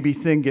tiny baby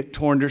thing get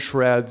torn to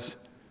shreds.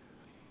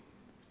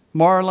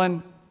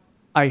 Marlon,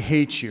 I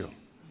hate you.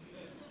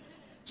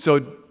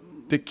 So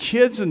the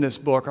kids in this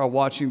book are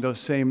watching those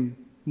same,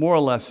 more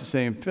or less the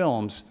same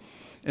films,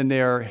 and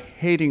they are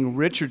hating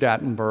Richard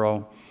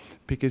Attenborough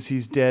because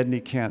he's dead and he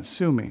can't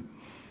sue me.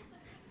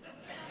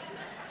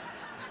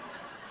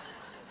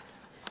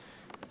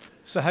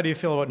 So how do you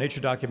feel about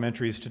nature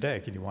documentaries today?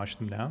 Can you watch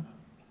them now?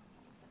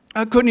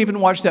 I couldn't even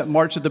watch that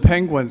March of the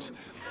Penguins.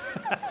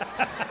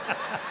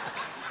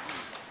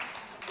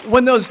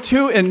 When those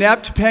two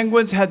inept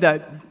penguins had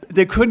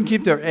they couldn't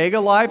keep their egg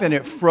alive and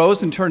it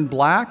froze and turned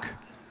black.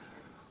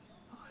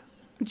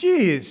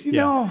 Geez, you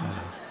know.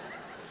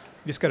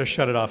 You just got to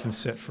shut it off and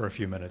sit for a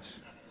few minutes.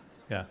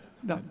 Yeah.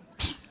 No.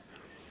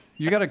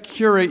 You got to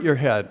curate your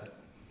head.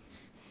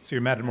 So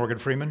you're mad at Morgan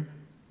Freeman?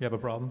 You have a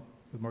problem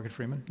with Morgan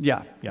Freeman?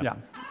 Yeah.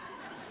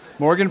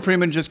 Morgan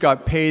Freeman just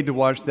got paid to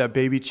watch that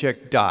baby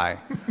chick die.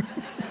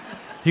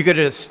 He could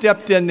have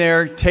stepped in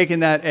there,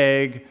 taken that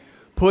egg,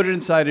 put it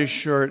inside his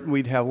shirt, and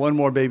we'd have one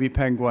more baby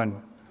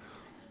penguin.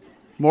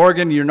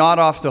 Morgan, you're not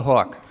off the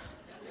hook.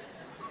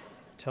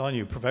 Telling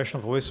you,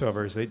 professional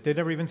voiceovers, they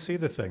never even see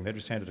the thing. They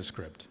just handed a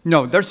script.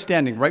 No, they're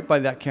standing right by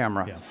that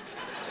camera. Yeah.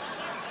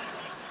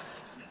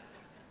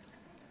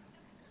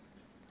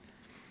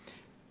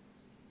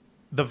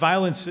 The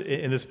violence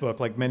in this book,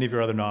 like many of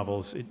your other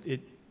novels,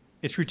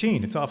 it's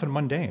routine. It's often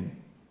mundane.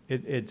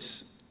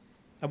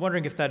 I'm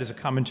wondering if that is a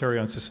commentary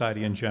on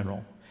society in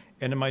general.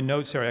 And in my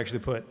notes here, I actually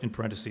put in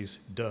parentheses,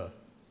 duh.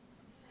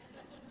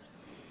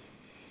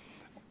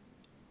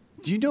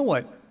 Do you know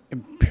what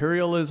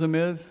imperialism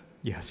is?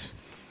 Yes.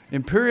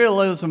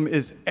 Imperialism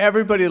is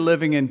everybody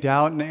living in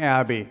Downton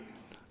Abbey.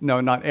 No,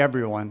 not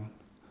everyone.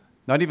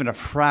 Not even a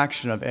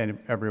fraction of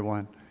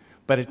everyone.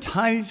 But a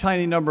tiny,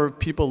 tiny number of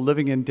people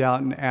living in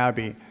Downton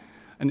Abbey,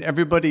 and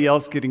everybody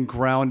else getting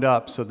ground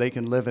up so they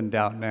can live in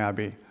Downton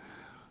Abbey.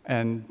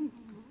 And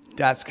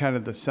that's kind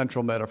of the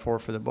central metaphor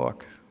for the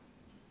book.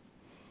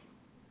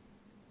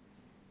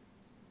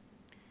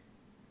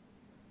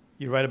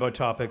 You write about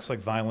topics like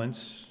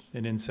violence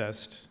and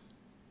incest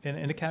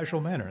in a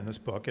casual manner in this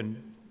book,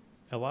 in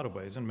a lot of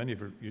ways, in many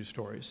of your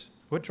stories.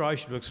 What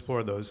draws you to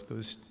explore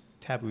those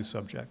taboo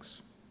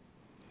subjects?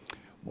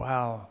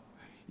 Wow.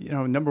 You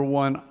know, number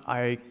one,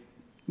 I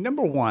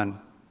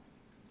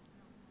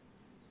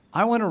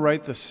want to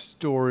write the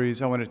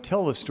stories, I want to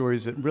tell the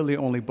stories that really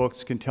only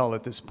books can tell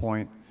at this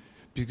point.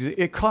 Because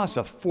it costs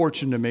a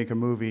fortune to make a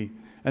movie.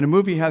 And a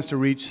movie has to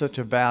reach such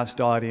a vast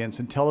audience,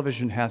 and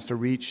television has to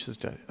reach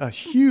such a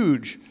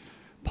huge,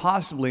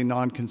 possibly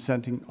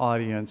non-consenting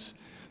audience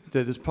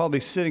that is probably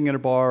sitting in a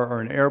bar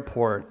or an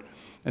airport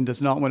and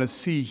does not want to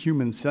see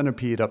Human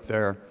Centipede up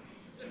there.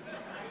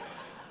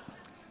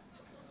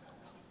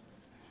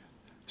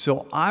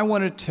 So I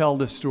want to tell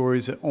the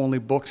stories that only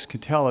books can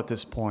tell at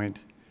this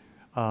point.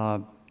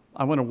 I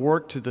want to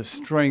work to the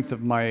strength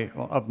of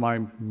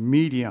my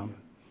medium.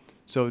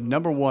 So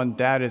number one,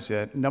 that is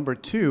it. Number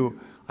two,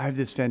 I have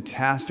this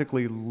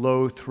fantastically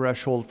low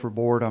threshold for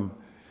boredom.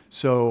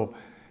 So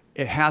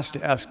it has to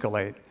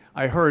escalate.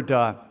 I heard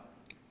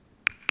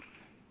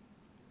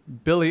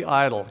Billy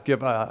Idol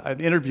give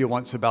an interview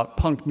once about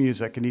punk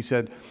music, and he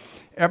said,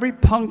 every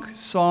punk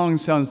song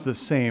sounds the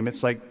same.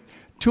 It's like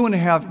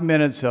 2.5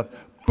 minutes of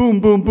boom,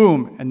 boom,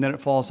 boom, and then it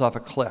falls off a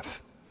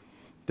cliff.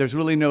 There's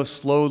really no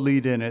slow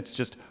lead in. It's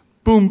just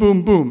boom,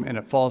 boom, boom, and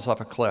it falls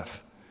off a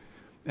cliff.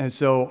 And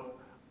so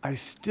I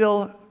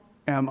still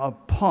am a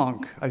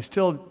punk. I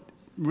still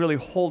really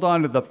hold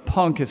on to the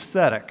punk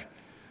aesthetic.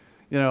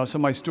 You know, so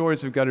my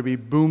stories have got to be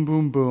boom,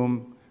 boom,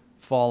 boom,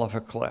 fall off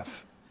a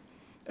cliff.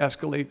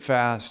 Escalate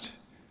fast,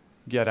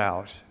 get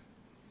out.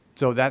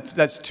 So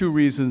that's two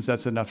reasons.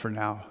 That's enough for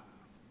now.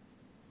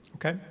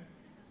 Okay.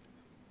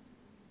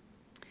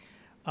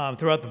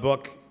 Throughout the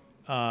book,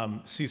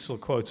 Cecil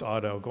quotes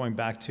Otto, going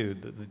back to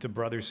the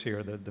brothers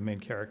here, the main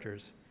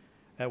characters.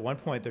 At one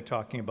point, they're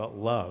talking about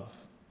love,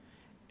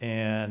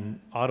 and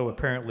Otto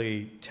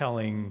apparently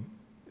telling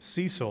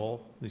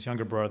Cecil, his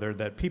younger brother,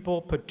 that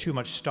people put too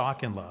much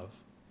stock in love,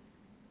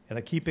 and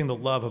that keeping the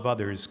love of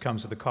others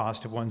comes at the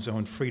cost of one's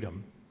own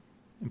freedom,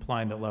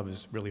 implying that love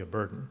is really a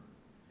burden.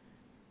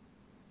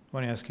 I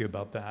want to ask you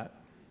about that.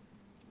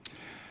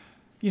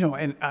 You know,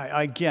 and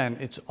again,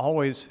 it's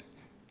always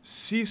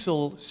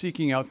Cecil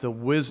seeking out the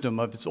wisdom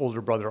of his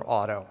older brother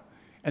Otto.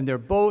 And they're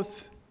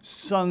both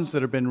sons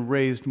that have been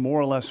raised more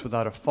or less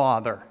without a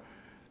father.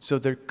 So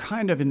they're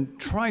kind of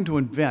trying to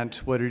invent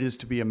what it is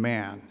to be a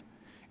man.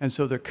 And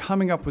so they're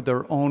coming up with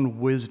their own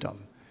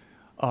wisdom.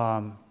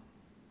 The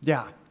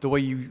way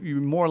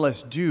you more or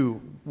less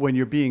do when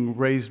you're being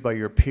raised by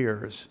your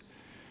peers.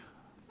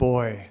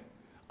 Boy,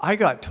 I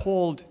got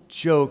told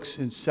jokes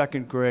in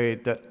second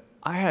grade that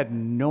I had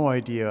no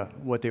idea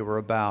what they were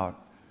about.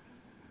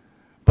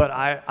 But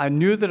I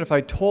knew that if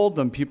I told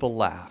them, people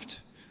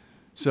laughed.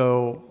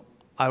 So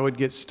I would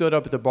get stood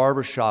up at the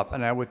barber shop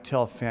and I would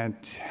tell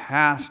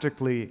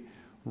fantastically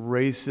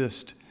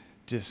racist,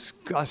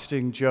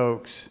 disgusting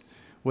jokes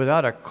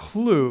without a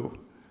clue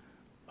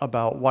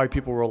about why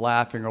people were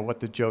laughing or what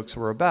the jokes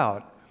were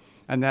about.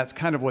 And that's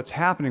kind of what's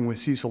happening with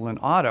Cecil and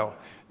Otto.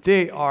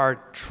 They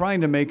are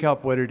trying to make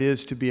up what it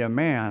is to be a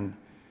man.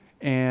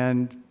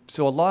 And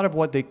so a lot of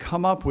what they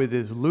come up with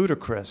is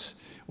ludicrous,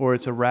 or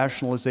it's a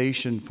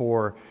rationalization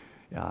for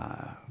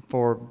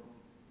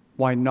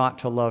why not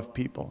to love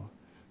people.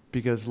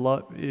 Because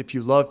if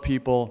you love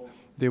people,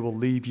 they will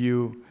leave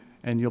you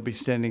and you'll be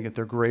standing at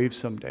their grave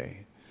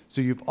someday. So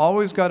you've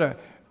always got to,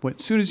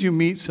 as soon as you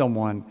meet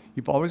someone,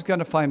 you've always got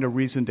to find a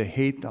reason to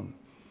hate them.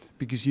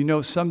 Because you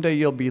know someday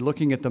you'll be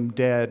looking at them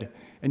dead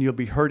and you'll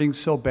be hurting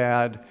so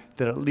bad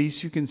that at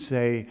least you can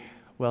say,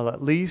 well,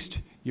 at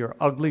least your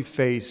ugly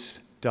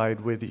face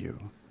died with you.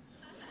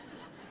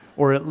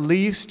 Or at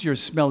least your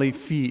smelly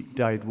feet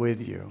died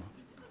with you.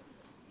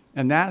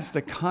 And that's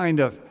the kind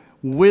of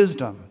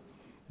wisdom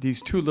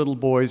these two little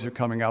boys are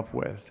coming up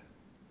with.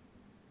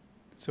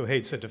 So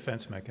hate's a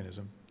defense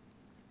mechanism.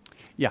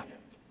 Yeah.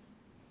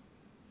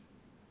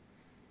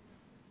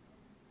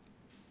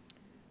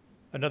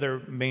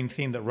 Another main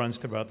theme that runs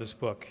throughout this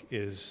book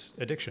is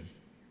addiction.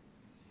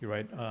 You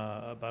write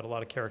about a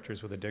lot of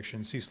characters with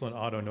addiction, Cecil and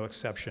Otto, no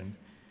exception.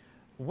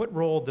 What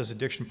role does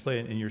addiction play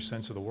in your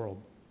sense of the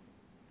world?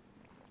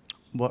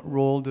 What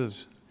role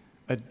does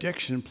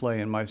addiction play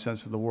in my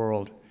sense of the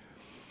world?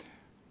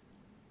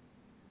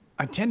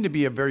 I tend to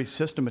be a very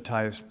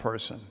systematized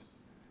person.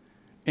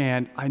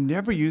 And I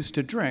never used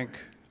to drink.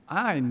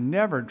 I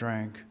never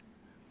drank.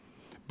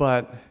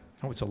 But...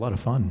 Oh, it's a lot of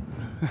fun.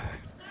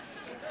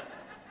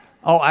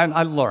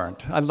 I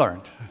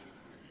learned.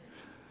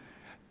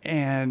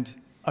 And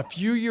a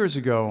few years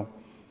ago,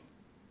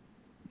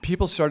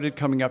 people started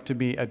coming up to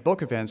me at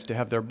book events to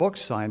have their books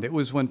signed. It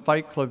was when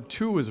Fight Club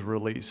 2 was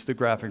released, the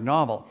graphic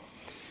novel.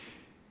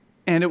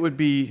 And it would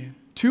be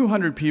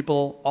 200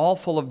 people, all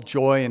full of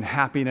joy and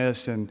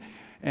happiness, and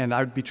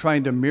I'd be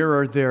trying to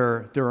mirror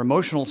their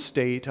emotional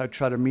state. I'd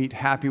try to meet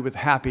happy with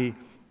happy.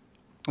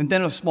 And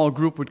then a small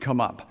group would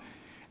come up,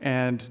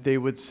 and they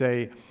would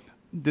say,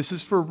 "This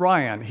is for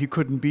Ryan. He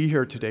couldn't be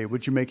here today.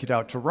 Would you make it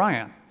out to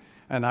Ryan?"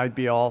 And I'd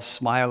be all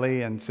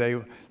smiley and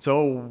say,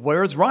 "So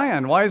where's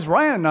Ryan? Why is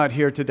Ryan not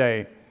here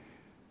today?"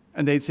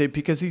 And they'd say,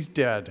 "Because he's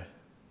dead.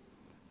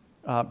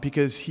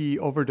 Because he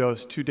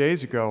overdosed 2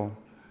 days ago."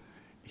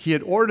 He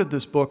had ordered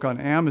this book on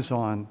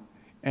Amazon,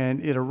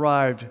 and it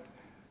arrived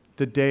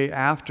the day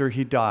after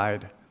he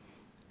died.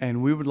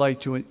 And we would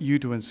like you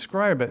to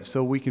inscribe it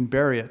so we can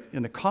bury it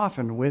in the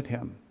coffin with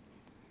him.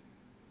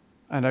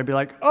 And I'd be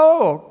like,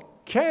 "Oh,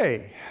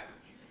 okay."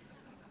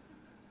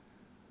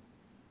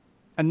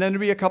 And then there'd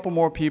be a couple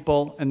more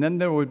people, and then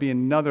there would be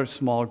another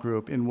small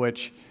group in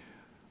which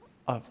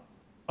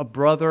a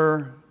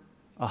brother,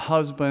 a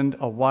husband,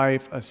 a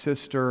wife, a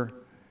sister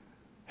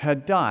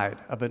had died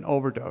of an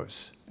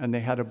overdose, and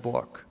they had a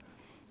book.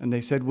 And they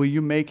said, "Will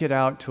you make it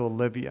out to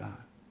Olivia?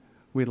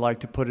 We'd like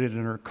to put it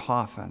in her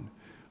coffin."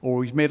 Or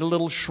we've made a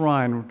little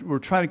shrine. We're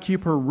trying to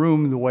keep her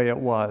room the way it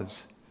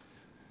was.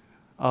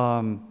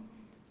 And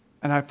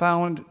I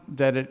found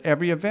that at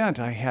every event,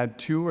 I had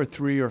 2 or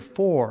 3 or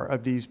 4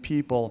 of these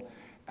people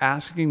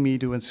asking me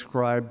to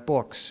inscribe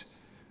books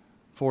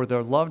for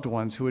their loved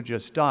ones who had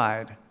just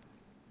died.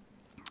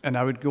 And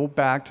I would go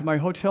back to my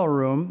hotel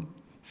room,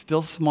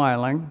 still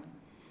smiling,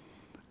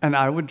 and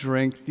I would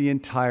drink the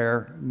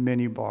entire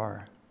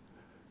minibar.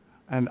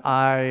 And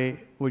I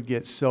would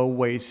get so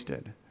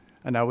wasted.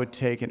 And I would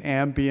take an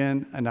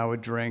Ambien, and I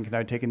would drink, and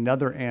I'd take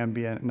another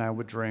Ambien, and I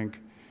would drink.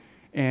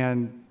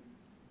 And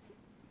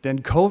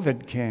then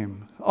COVID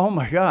came. Oh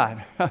my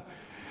God.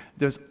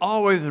 There's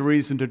always a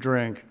reason to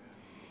drink.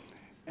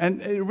 And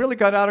it really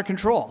got out of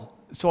control.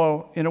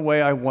 So in a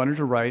way, I wanted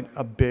to write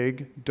a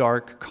big,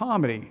 dark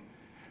comedy.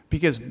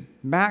 Because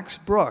Max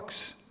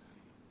Brooks,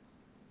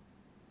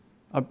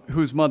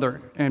 whose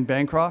mother, Anne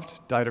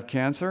Bancroft, died of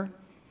cancer,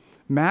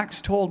 Max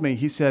told me,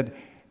 he said,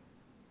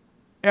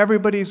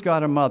 "Everybody's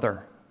got a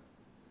mother,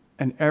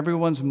 and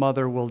everyone's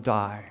mother will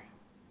die.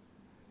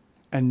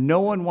 And no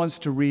one wants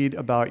to read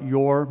about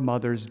your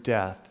mother's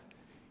death,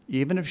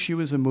 even if she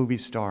was a movie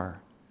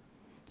star.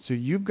 So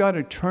you've got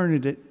to turn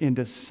it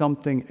into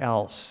something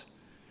else,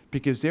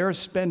 because they're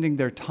spending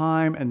their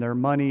time and their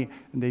money,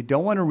 and they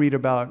don't want to read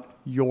about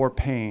your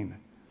pain.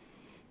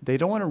 They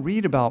don't want to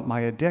read about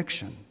my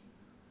addiction."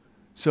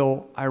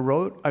 So I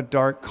wrote a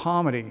dark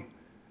comedy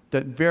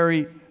that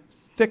very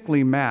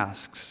thickly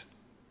masks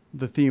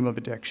the theme of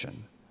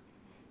addiction.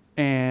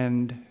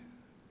 And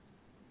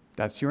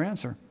that's your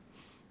answer.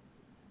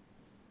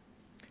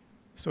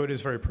 So it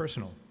is very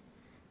personal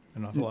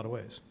in an awful lot of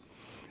ways.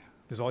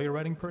 Is all your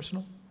writing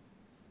personal?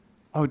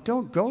 Oh,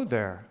 don't go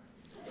there.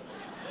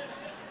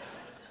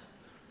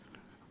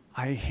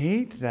 I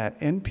hate that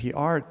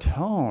NPR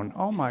tone.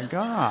 Oh my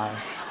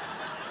gosh.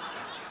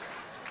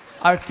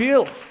 I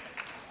feel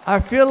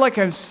like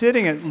I'm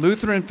sitting at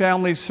Lutheran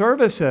Family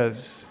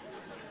Services.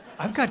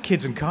 I've got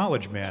kids in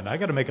college, man. I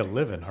got to make a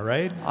living, all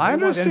right? I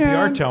understand.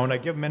 NPR tone, I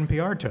give them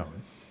NPR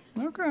tone.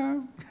 Okay.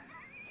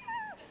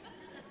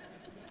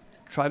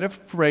 Try to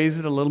phrase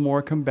it a little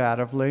more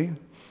combatively.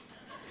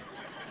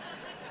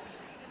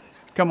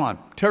 Come on,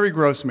 Terry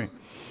Gross me.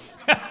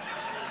 I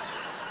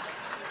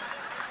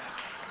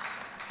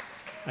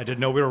didn't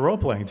know we were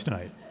role-playing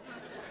tonight.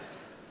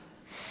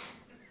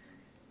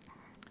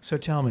 So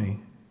tell me,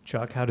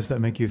 Chuck, how does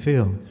that make you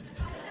feel?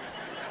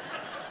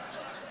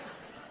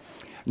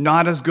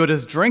 Not as good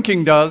as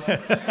drinking does. I'm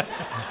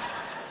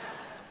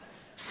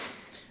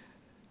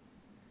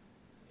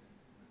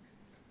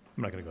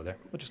not going to go there.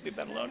 We'll just leave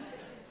that alone.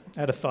 I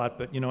had a thought,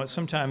 but you know what?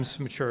 Sometimes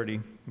maturity,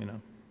 you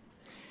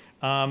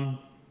know.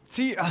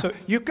 See,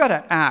 you've got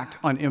to act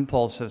on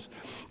impulses.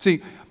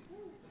 See,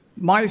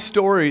 my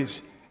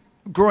stories,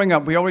 growing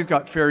up, we always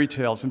got fairy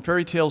tales, and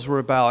fairy tales were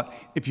about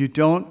if you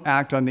don't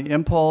act on the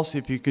impulse,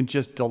 if you can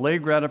just delay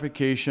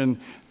gratification,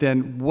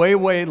 then way,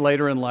 way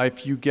later in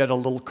life, you get a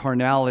little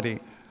carnality.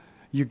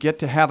 You get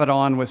to have it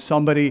on with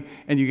somebody,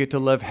 and you get to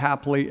live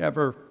happily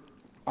ever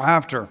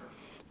after.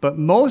 But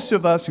most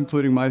of us,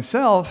 including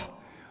myself,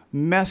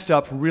 messed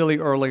up really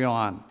early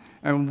on,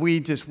 and we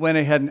just went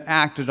ahead and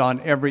acted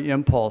on every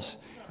impulse,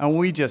 and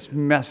we just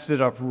messed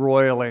it up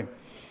royally.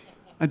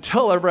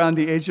 Until around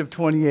the age of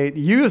 28,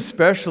 you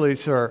especially,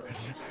 sir.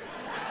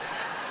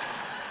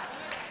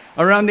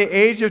 Around the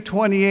age of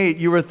 28,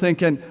 you were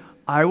thinking,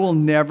 I will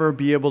never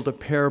be able to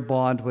pair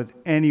bond with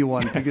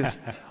anyone because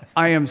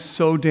I am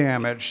so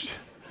damaged.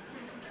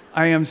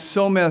 I am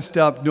so messed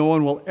up, no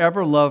one will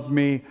ever love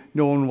me,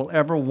 no one will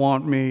ever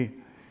want me.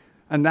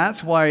 And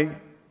that's why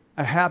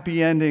a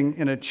happy ending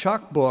in a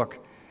Chuck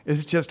book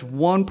is just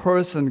one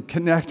person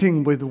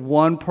connecting with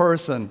one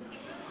person.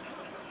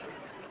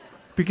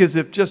 Because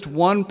if just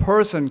one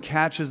person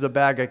catches a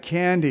bag of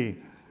candy,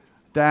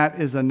 that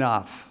is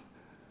enough.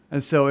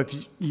 And so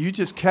if you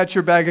just catch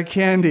your bag of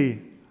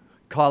candy,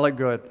 call it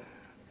good.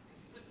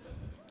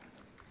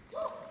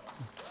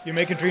 You're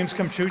making dreams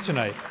come true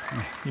tonight.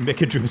 You're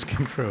making dreams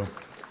come true. You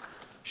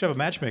should have a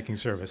matchmaking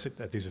service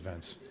at these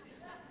events.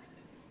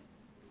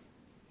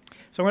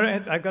 So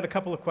I've got a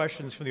couple of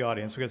questions from the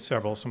audience. We've got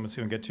several, so let's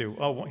see if we can get to.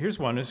 Oh, here's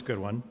one. It's a good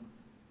one.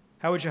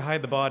 How would you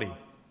hide the body?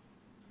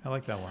 I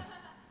like that one.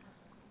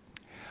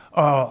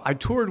 I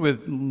toured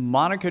with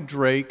Monica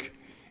Drake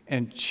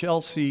and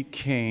Chelsea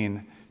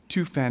Kane,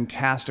 two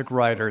fantastic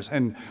writers,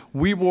 and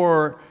we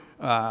wore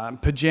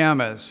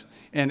pajamas,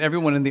 and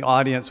everyone in the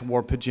audience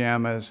wore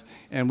pajamas,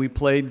 and we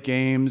played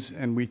games,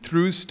 and we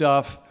threw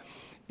stuff,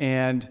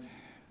 and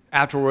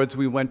afterwards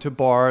we went to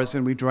bars,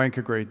 and we drank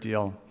a great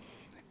deal.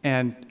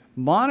 And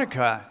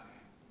Monica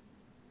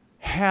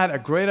had a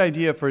great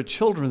idea for a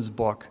children's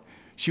book.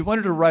 She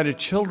wanted to write a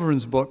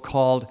children's book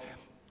called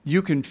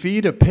You Can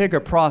Feed a Pig a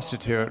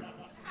Prostitute.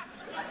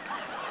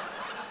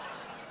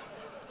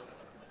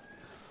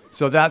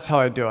 So that's how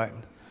I do it.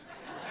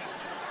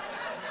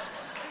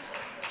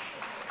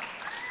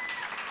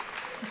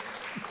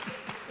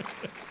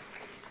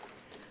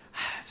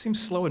 It seems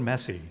slow and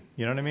messy.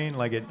 You know what I mean?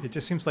 Like it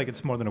just seems like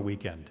it's more than a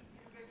weekend.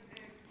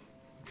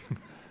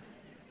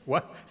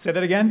 What? Say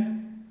that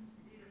again?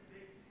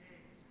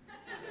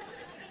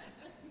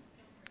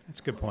 That's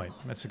a good point.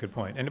 That's a good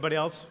point. Anybody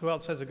else? Who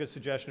else has a good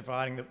suggestion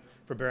for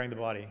burying the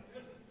body?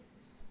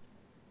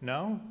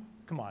 No?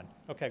 Come on.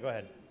 Okay, go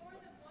ahead. More than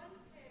one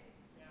pig.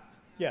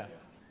 Yeah.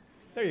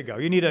 There you go.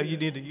 You need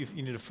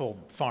a full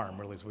farm,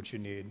 really, is what you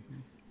need.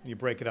 You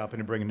break it up and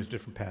you bring it into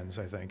different pens,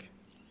 I think.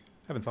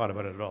 Haven't thought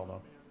about it at all,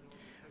 though.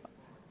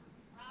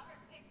 Robert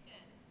Picton.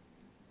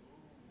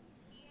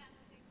 He has a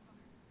pig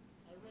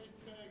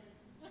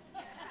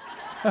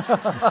farm.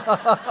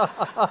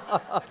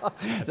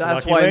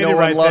 That's why no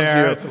one loves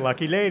you. It's a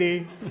lucky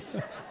lady.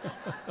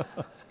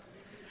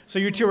 So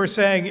you two are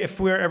saying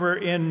if we're ever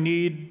in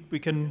need, we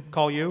can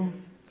call you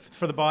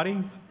for the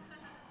body?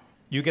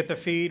 You get the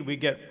feed, we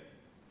get...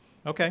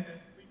 Okay.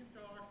 We can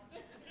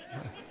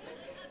talk.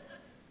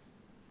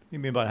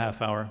 Give me about a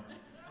half hour.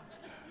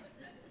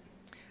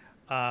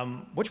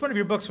 Which one of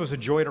your books was a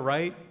joy to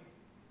write?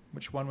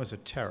 Which one was a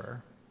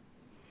terror?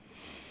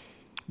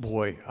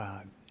 Boy,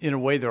 in a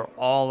way, they're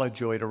all a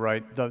joy to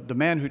write. The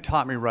man who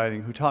taught me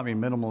writing, who taught me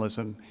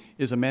minimalism,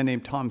 is a man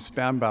named Tom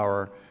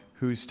Spanbauer,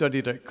 who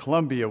studied at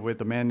Columbia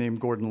with a man named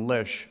Gordon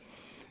Lish.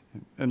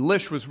 And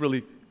Lish was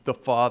really the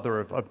father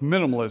of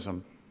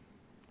minimalism.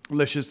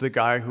 Lish is the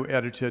guy who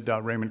edited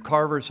Raymond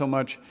Carver so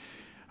much.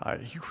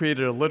 He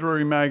created a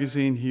literary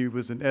magazine. He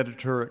was an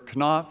editor at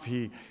Knopf.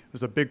 He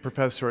was a big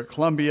professor at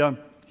Columbia.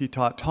 He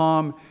taught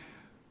Tom.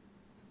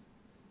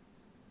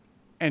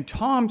 And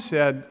Tom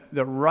said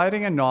that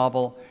writing a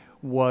novel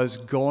was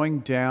going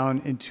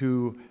down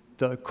into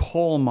the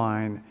coal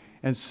mine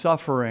and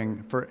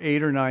suffering for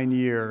 8 or 9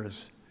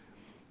 years.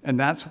 And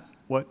that's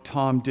what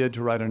Tom did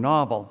to write a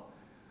novel.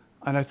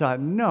 And I thought,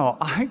 no,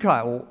 I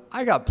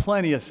got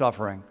plenty of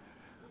suffering.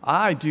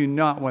 I do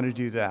not want to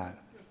do that.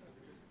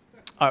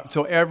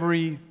 So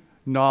every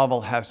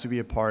novel has to be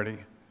a party.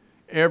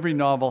 Every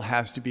novel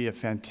has to be a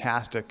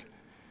fantastic,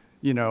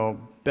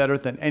 better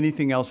than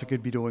anything else I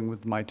could be doing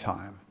with my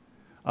time.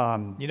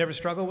 You never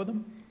struggle with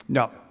them?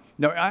 No,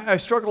 I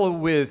struggle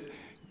with,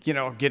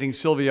 getting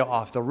Sylvia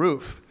off the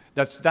roof.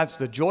 That's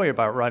the joy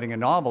about writing a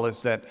novel, is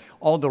that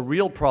all the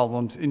real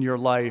problems in your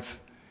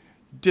life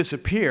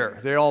disappear.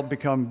 They all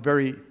become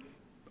very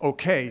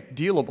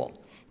dealable,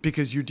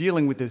 because you're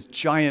dealing with this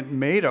giant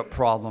made-up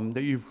problem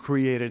that you've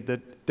created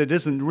that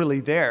isn't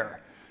really there.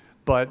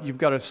 But you've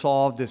got to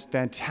solve this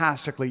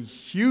fantastically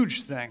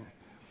huge thing,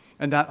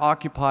 and that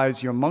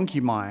occupies your monkey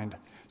mind.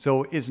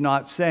 So it's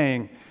not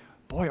saying,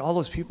 boy, all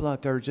those people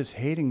out there are just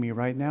hating me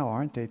right now,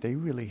 aren't they? They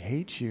really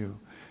hate you.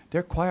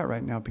 They're quiet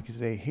right now because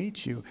they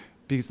hate you,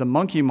 because the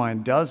monkey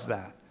mind does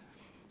that.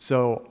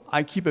 So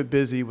I keep it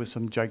busy with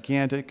some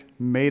gigantic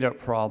made-up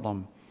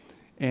problem,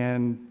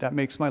 and that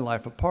makes my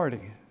life a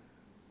party.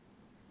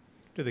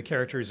 Do the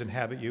characters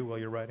inhabit you while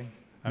you're writing?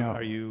 No.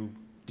 Do you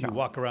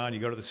walk around, you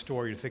go to the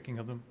store, you're thinking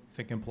of them,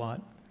 thinking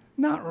plot?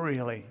 Not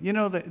really.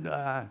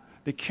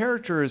 The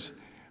characters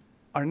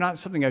are not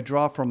something I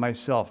draw from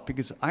myself,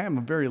 because I am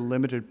a very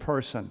limited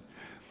person.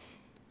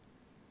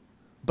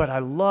 But I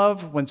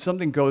love when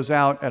something goes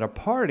out at a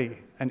party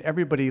and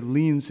everybody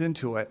leans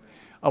into it.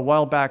 A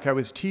while back I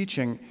was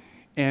teaching,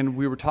 and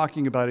we were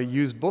talking about a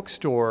used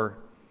bookstore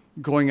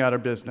going out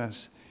of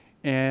business.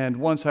 And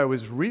once I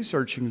was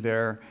researching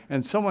there,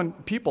 and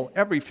people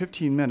every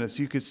 15 minutes,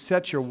 you could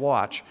set your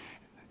watch.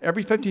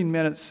 Every 15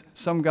 minutes,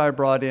 some guy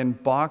brought in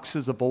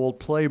boxes of old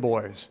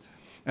Playboys.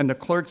 And the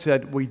clerk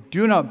said, we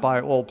do not buy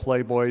old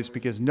Playboys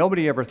because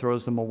nobody ever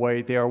throws them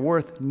away. They are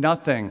worth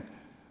nothing.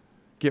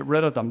 Get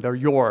rid of them. They're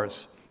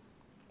yours.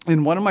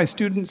 And one of my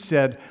students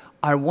said,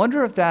 I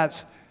wonder if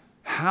that's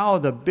how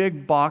the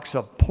big box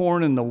of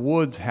porn in the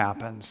woods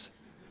happens.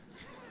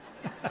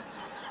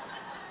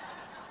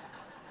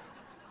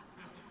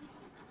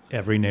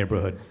 Every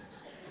neighborhood.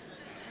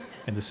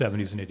 In the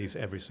 70s and 80s,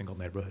 every single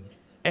neighborhood.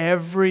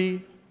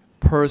 Every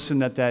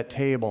person at that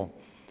table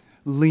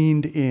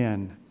leaned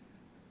in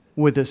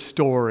with a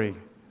story.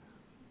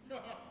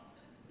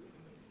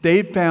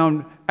 They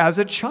found, as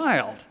a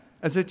child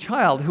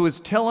who was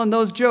telling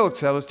those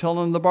jokes I was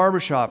telling in the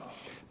barbershop,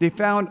 they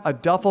found a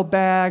duffel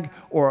bag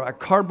or a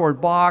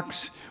cardboard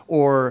box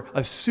or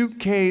a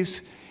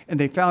suitcase, and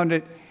they found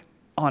it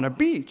on a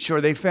beach, or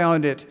they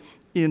found it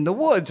in the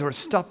woods, or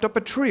stuffed up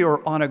a tree,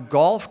 or on a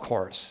golf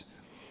course.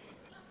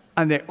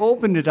 And they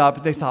opened it up,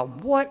 and they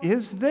thought, what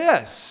is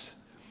this?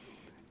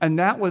 And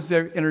that was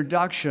their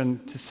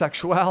introduction to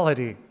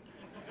sexuality.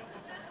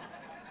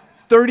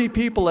 30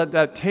 people at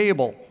that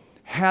table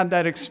had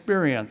that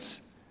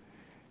experience.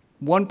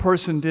 One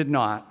person did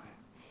not.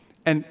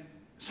 And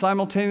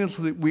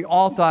simultaneously, we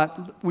all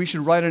thought we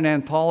should write an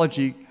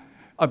anthology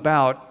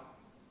about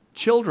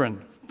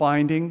children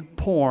finding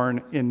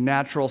porn in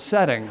natural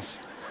settings.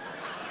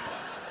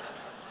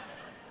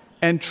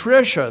 And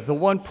Tricia, the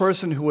one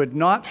person who had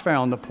not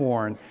found the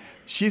porn,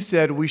 she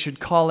said we should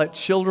call it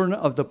Children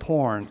of the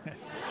Porn.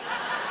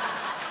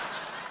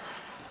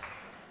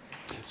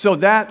 So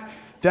that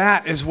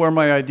is where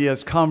my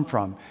ideas come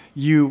from.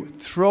 You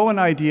throw an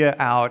idea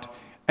out,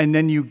 and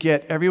then you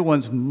get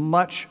everyone's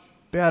much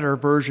better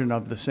version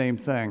of the same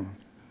thing.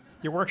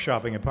 You're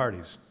workshopping at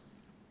parties.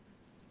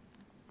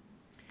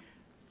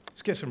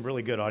 Let's get some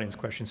really good audience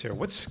questions here.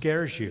 What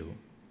scares you?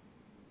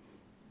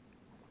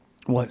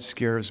 What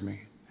scares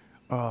me?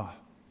 I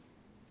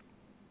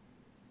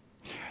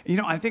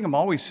think I'm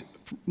always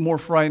more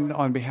frightened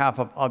on behalf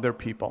of other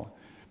people,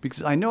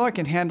 because I know I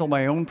can handle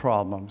my own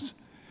problems,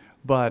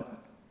 but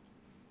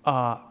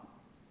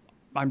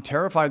I'm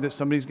terrified that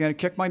somebody's going to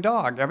kick my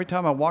dog. Every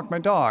time I walk my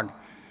dog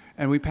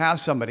and we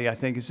pass somebody, I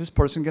think, is this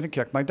person going to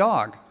kick my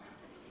dog?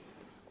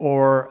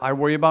 Or I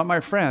worry about my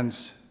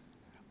friends.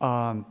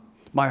 My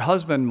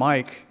husband,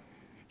 Mike,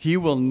 he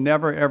will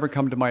never, ever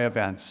come to my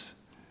events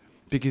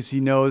because he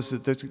knows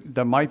that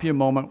there might be a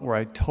moment where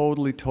I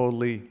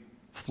totally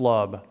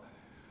flub,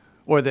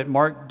 or that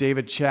Mark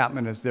David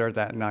Chapman is there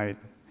that night.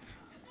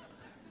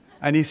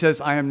 And he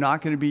says, I am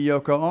not going to be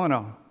Yoko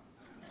Ono.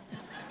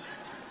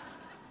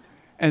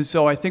 And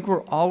so I think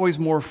we're always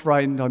more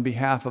frightened on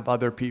behalf of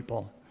other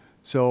people.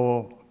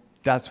 So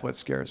that's what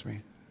scares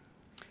me.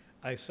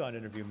 I saw an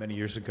interview many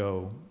years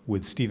ago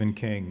with Stephen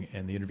King,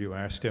 and the interviewer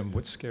asked him,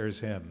 what scares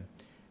him?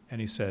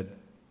 And he said,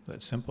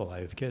 that's simple,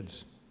 I have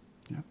kids.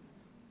 Yeah.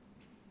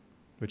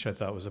 Which I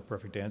thought was a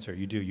perfect answer.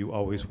 You do. You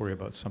always worry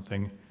about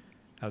something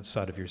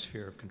outside of your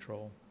sphere of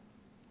control.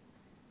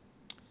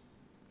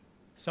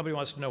 Somebody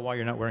wants to know why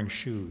you're not wearing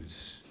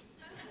shoes.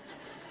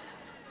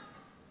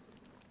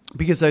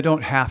 Because I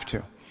don't have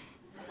to.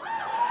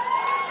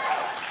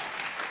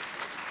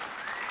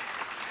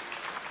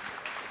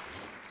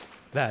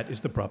 That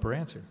is the proper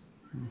answer.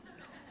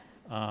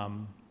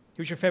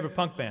 Who's your favorite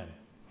punk band?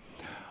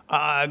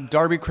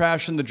 Darby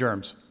Crash and the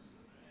Germs.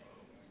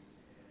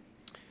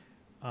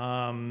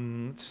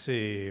 Let's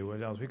see,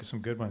 what else? We got some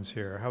good ones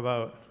here. How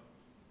about,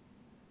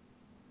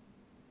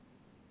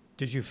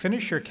 did you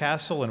finish your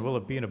castle and will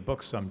it be in a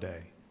book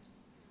someday?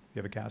 You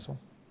have a castle?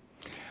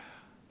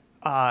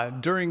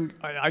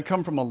 I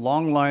come from a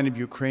long line of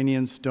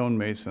Ukrainian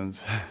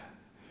stonemasons.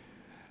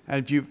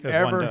 And if you've As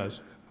ever, one does.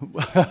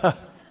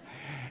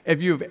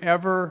 if you've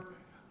ever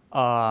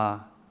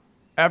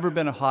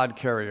been a hod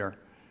carrier,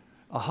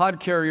 a hod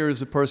carrier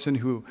is a person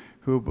who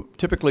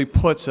typically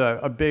puts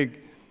a big,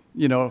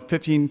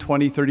 15,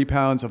 20, 30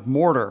 pounds of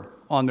mortar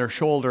on their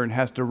shoulder and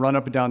has to run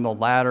up and down the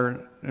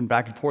ladder and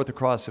back and forth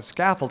across the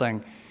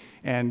scaffolding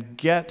and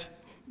get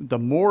the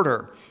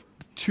mortar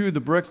to the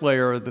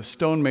bricklayer or the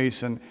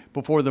stonemason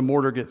before the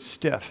mortar gets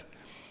stiff.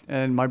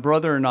 And my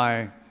brother and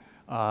I,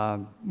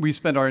 we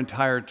spent our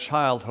entire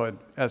childhood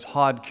as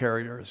hod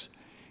carriers.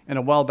 And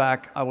a while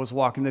back, I was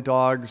walking the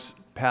dogs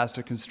past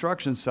a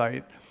construction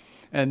site,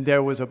 and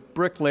there was a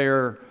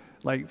bricklayer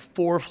like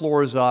 4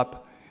 floors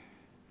up,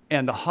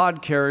 and the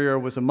hod carrier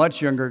was a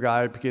much younger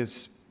guy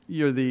because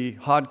you're the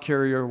hod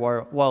carrier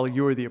while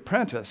you were the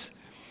apprentice.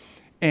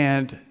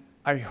 And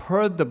I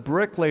heard the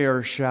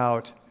bricklayer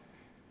shout,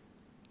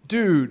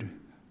 "Dude,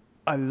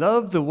 I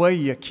love the way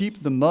you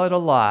keep the mud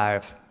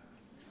alive."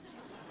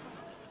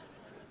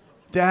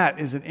 That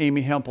is an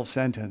Amy Hempel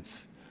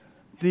sentence.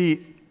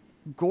 The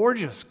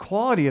gorgeous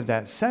quality of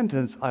that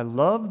sentence, "I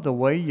love the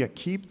way you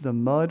keep the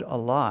mud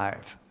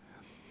alive."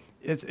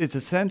 It's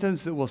a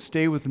sentence that will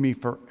stay with me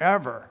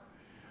forever.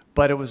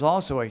 But it was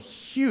also a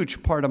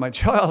huge part of my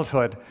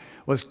childhood,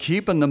 was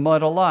keeping the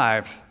mud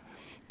alive,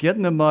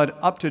 getting the mud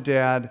up to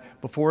Dad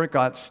before it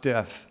got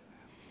stiff.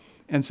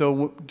 And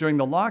so during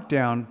the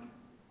lockdown,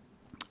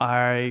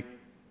 I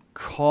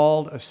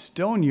called a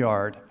stone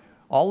yard.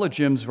 All the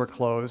gyms were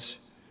closed.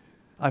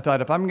 I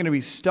thought, if I'm going to be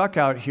stuck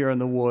out here in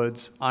the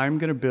woods, I'm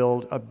going to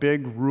build a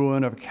big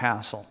ruin of a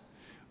castle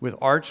with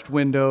arched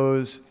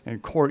windows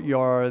and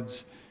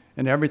courtyards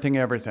and everything.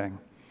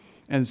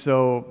 And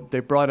so they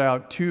brought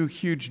out 2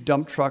 huge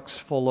dump trucks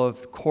full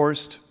of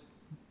coursed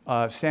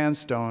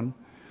sandstone,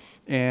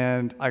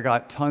 and I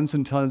got tons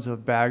and tons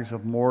of bags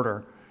of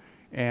mortar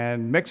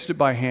and mixed it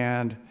by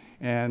hand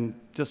and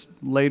just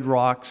laid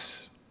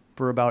rocks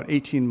for about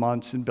 18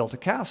 months and built a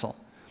castle.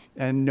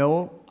 And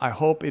no, I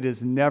hope it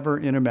is never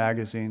in a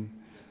magazine,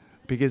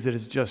 because it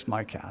is just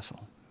my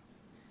castle.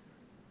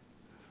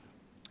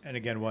 And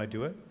again, why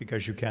do it?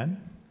 Because you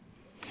can?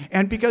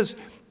 And because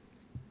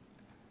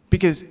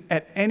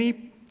at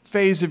any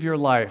phase of your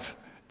life,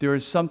 there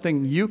is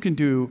something you can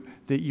do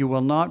that you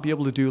will not be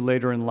able to do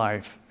later in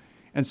life.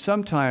 And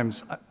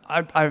sometimes,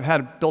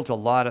 I've built a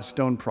lot of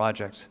stone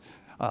projects.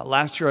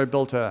 Last year I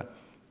built an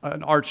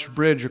arched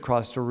bridge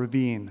across a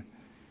ravine.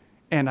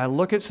 And I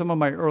look at some of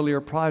my earlier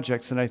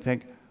projects and I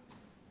think,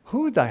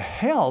 who the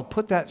hell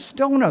put that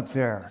stone up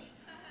there?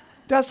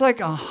 That's like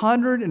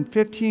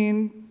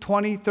 115,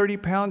 20,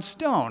 30-pound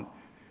stone.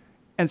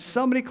 And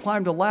somebody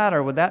climbed a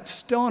ladder with that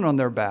stone on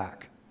their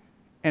back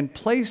and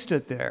placed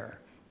it there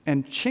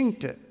and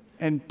chinked it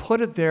and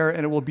put it there,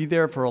 and it will be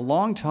there for a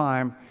long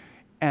time.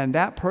 And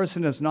that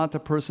person is not the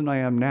person I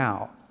am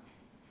now.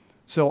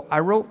 So I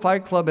wrote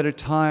Fight Club at a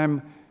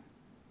time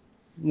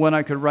when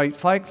I could write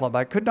Fight Club.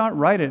 I could not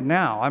write it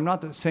now. I'm not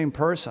the same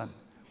person.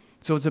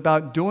 So it's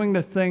about doing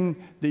the thing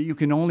that you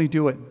can only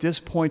do at this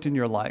point in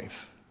your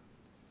life.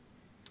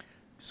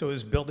 So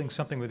is building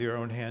something with your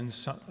own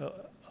hands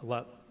a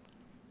lot?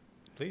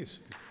 Please.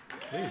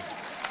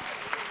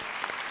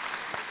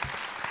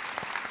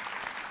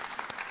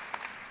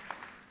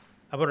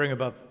 I'm wondering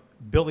about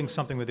building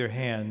something with your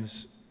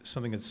hands,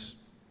 something that's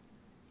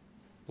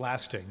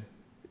lasting.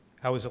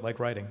 How is it like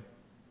writing?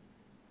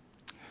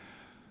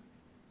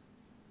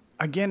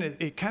 Again,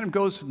 it kind of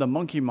goes to the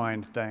monkey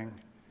mind thing.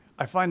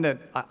 I find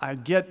that I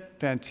get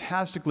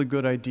fantastically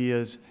good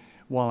ideas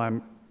while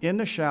I'm in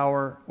the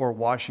shower or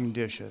washing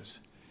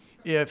dishes.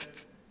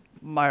 If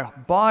my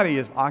body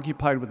is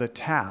occupied with a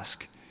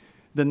task,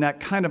 then that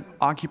kind of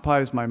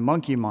occupies my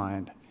monkey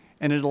mind,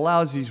 and it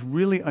allows these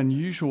really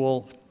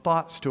unusual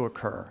thoughts to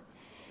occur.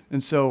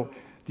 And so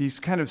these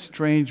kind of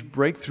strange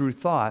breakthrough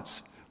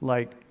thoughts,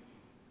 like,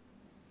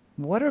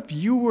 what if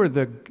you were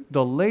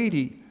the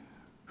lady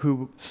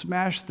who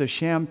smashed the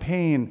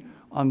champagne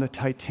on the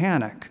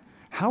Titanic?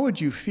 How would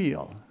you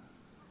feel?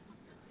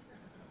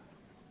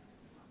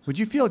 Would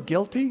you feel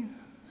guilty?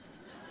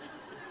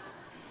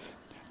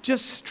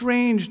 Just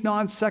strange,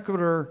 non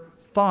sequitur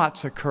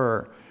thoughts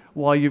occur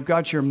while you've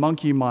got your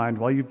monkey mind,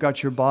 while you've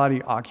got your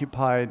body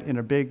occupied in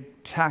a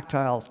big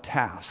tactile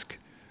task.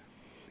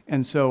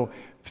 And so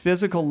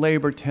physical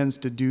labor tends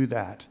to do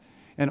that.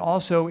 And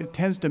also, it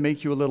tends to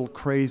make you a little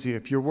crazy.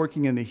 If you're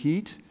working in the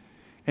heat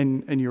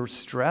and you're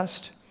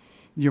stressed,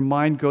 your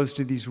mind goes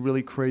to these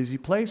really crazy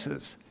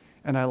places.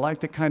 And I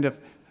like the kind of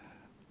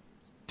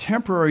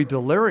temporary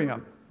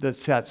delirium that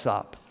sets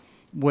up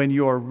when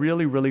you're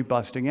really, really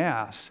busting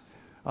ass.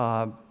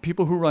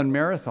 People who run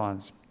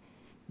marathons,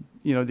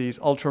 these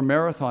ultra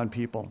marathon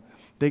people.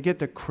 They get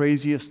the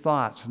craziest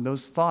thoughts, and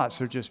those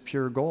thoughts are just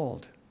pure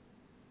gold.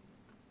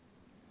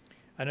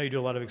 I know you do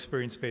a lot of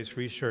experience-based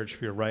research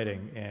for your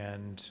writing,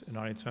 and an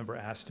audience member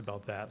asked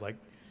about that, like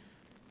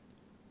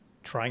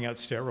trying out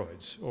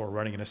steroids or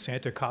running in a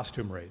Santa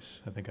costume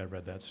race. I think I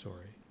read that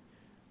story.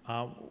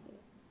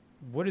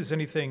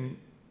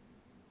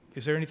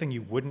 Is there anything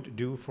you wouldn't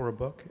do for a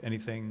book?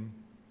 Anything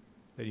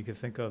that you could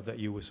think of that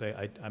you would say,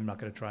 I'm not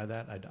going to try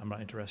that, I'm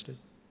not interested?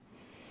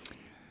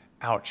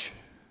 Ouch.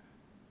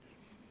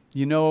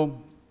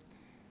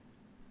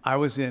 I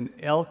was in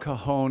El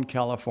Cajon,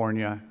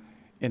 California,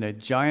 in a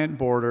giant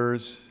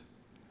Borders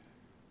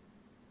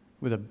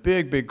with a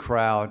big, big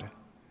crowd,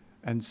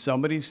 and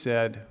somebody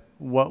said,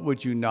 "What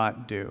would you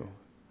not do?"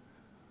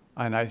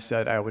 And I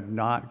said, "I would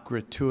not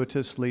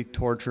gratuitously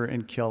torture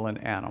and kill an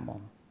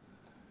animal."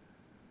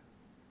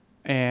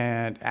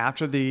 And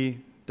after the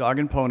Dog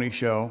and Pony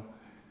show,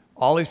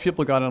 all these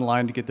people got in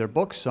line to get their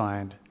books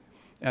signed.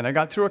 And I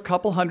got through a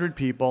couple hundred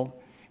people,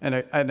 and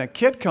a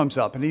kid comes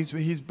up, and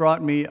he's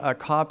brought me a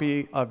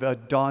copy of a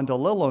Don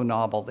DeLillo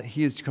novel that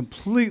he has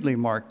completely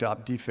marked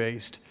up,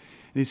 defaced.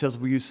 And he says,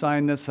 "Will you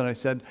sign this?" And I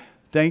said,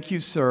 "Thank you,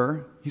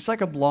 sir." He's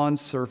like a blonde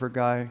surfer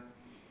guy.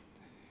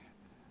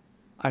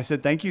 I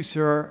said, "Thank you,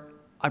 sir.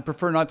 I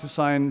prefer not to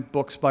sign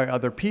books by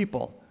other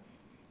people."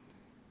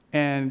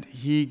 And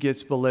he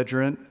gets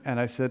belligerent, and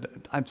I said,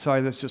 "I'm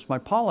sorry, that's just my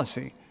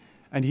policy."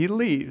 And he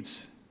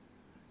leaves.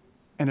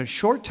 And a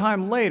short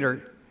time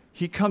later,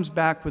 he comes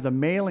back with a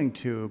mailing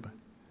tube,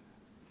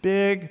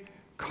 big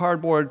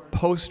cardboard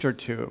poster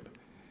tube.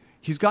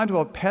 He's gone to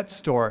a pet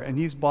store, and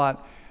he's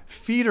bought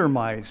feeder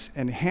mice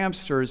and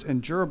hamsters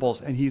and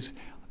gerbils, and he's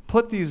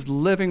put these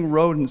living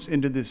rodents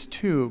into this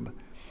tube.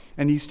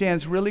 And he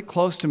stands really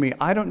close to me.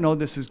 I don't know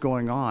this is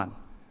going on.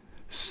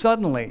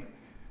 Suddenly,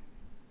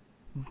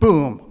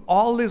 boom,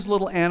 all these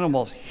little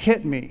animals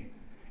hit me.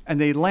 And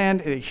they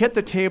hit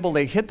the table,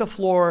 they hit the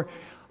floor.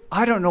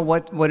 I don't know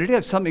what it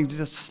is. Something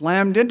just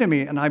slammed into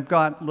me, and I've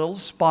got little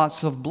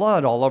spots of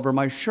blood all over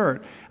my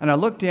shirt. And I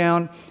look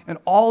down, and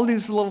all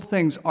these little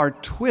things are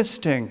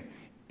twisting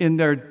in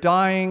their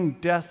dying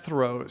death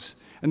throes.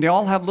 And they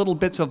all have little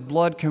bits of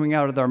blood coming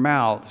out of their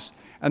mouths.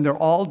 And they're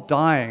all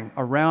dying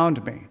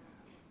around me.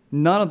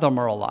 None of them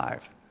are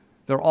alive.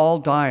 They're all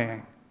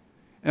dying.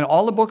 And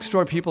all the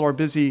bookstore people are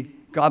busy,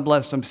 God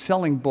bless them,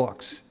 selling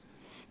books.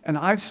 And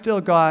I've still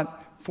got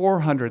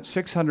 400,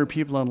 600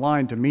 people in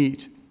line to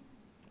meet.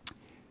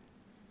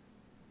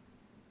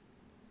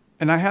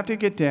 And I have to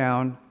get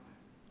down,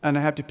 and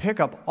I have to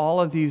pick up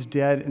all of these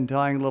dead and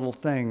dying little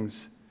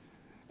things,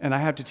 and I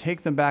have to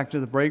take them back to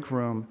the break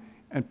room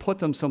and put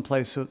them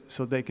someplace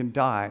so they can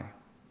die,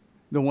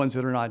 the ones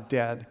that are not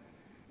dead.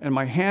 And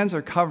my hands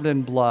are covered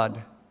in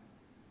blood.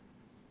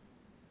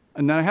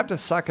 And then I have to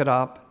suck it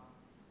up,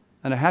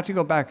 and I have to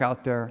go back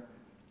out there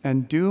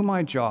and do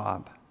my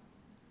job.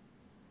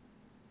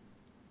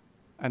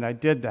 And I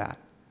did that.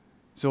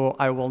 So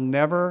I will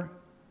never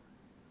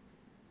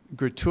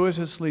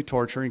gratuitously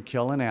torture and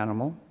kill an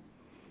animal.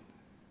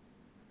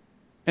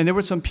 And there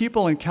were some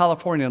people in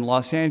California and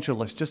Los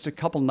Angeles just a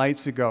couple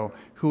nights ago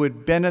who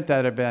had been at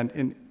that event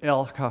in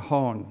El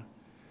Cajon.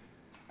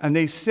 And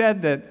they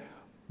said that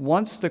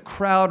once the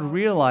crowd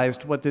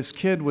realized what this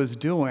kid was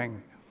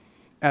doing,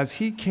 as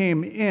he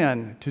came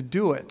in to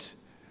do it,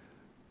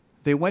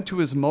 they went to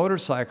his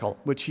motorcycle,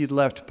 which he'd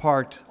left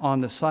parked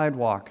on the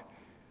sidewalk,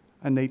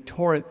 and they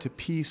tore it to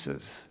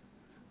pieces.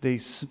 They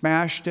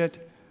smashed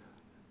it.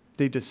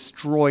 They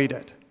destroyed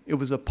it. It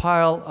was a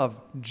pile of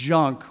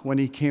junk when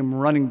he came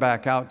running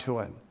back out to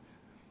it.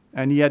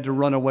 And he had to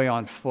run away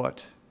on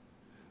foot.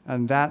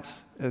 And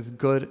that's as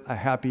good a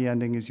happy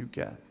ending as you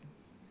get.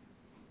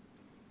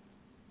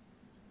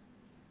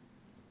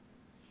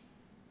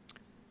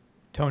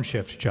 Tone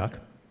shift, Chuck.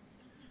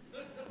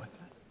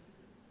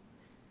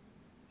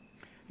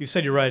 You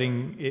said your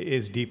writing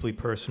is deeply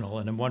personal,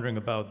 and I'm wondering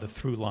about the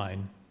through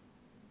line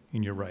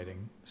in your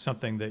writing,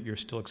 something that you're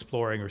still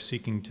exploring or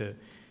seeking to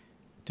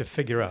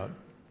figure out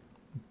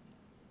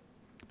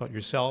about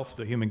yourself,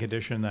 the human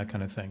condition, that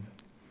kind of thing.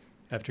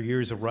 After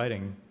years of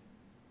writing,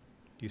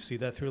 do you see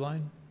that through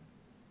line?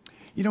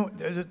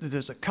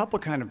 There's a couple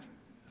kind of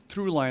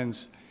through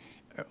lines.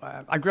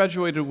 I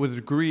graduated with a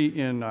degree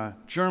in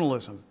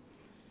journalism,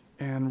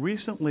 and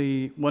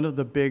recently one of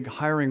the big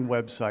hiring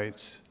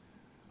websites,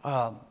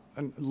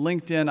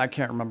 LinkedIn, I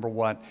can't remember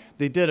what,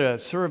 they did a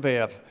survey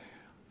of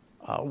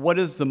what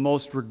is the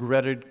most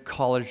regretted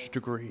college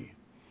degree?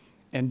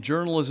 And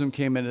journalism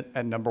came in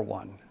at number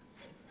 1.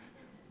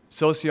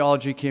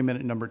 Sociology came in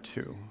at number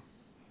 2.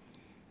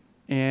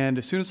 And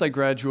as soon as I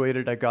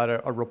graduated, I got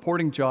a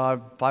reporting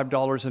job,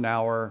 $5 an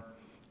hour.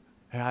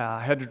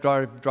 I had to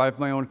drive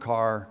my own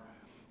car.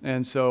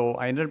 And so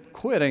I ended up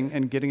quitting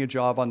and getting a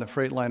job on the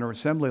Freightliner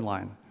assembly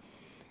line.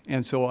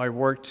 And so I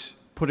worked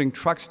putting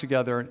trucks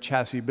together,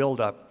 chassis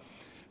buildup,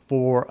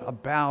 for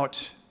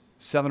about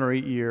 7 or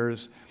 8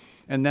 years.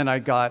 And then I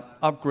got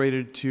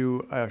upgraded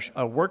to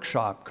a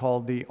workshop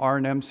called the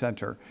R&M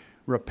Center,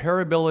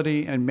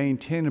 Repairability and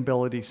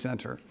Maintainability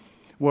Center,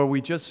 where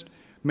we just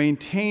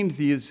maintained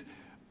these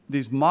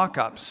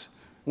mock-ups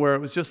where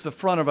it was just the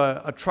front of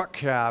a truck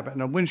cab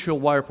and a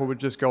windshield wiper would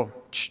just go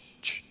ch,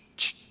 ch,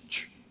 ch,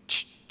 ch,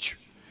 ch, ch,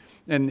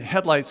 and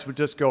headlights would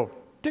just go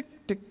tick,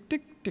 tick,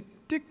 tick, tick,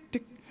 tick,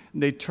 tick.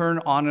 And they'd turn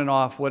on and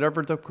off.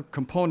 Whatever the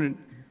component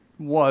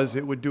was,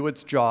 it would do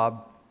its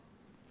job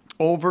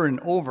over and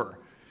over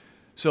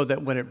so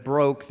that when it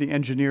broke, the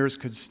engineers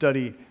could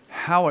study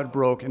how it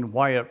broke and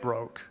why it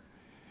broke.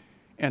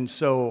 And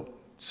so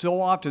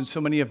often, so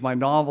many of my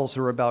novels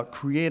are about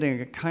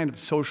creating a kind of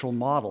social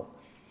model.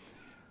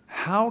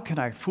 How can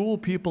I fool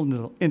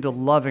people into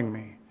loving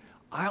me?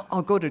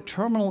 I'll go to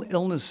terminal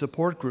illness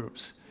support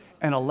groups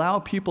and allow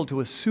people to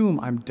assume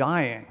I'm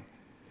dying.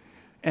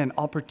 And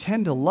I'll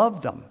pretend to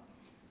love them,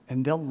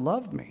 and they'll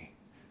love me.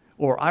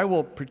 Or I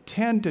will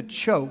pretend to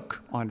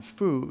choke on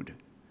food,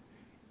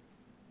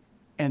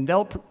 and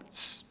they'll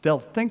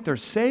think they're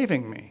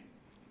saving me.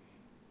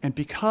 And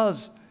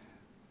because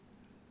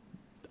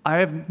I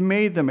have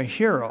made them a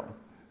hero,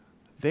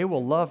 they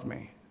will love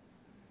me,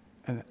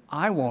 and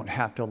I won't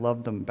have to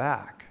love them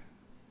back.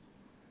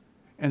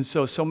 And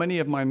so many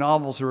of my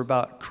novels are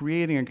about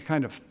creating a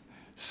kind of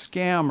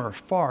scam or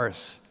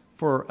farce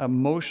for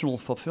emotional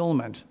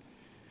fulfillment,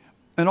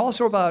 and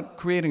also about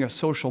creating a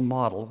social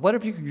model. What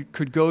if you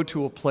could go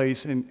to a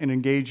place and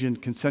engage in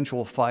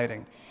consensual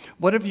fighting?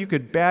 What if you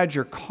could badge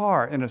your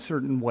car in a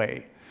certain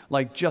way,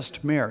 like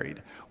just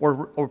married,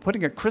 or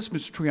putting a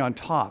Christmas tree on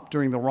top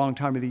during the wrong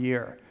time of the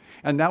year?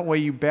 And that way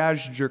you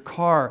badged your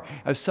car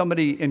as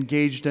somebody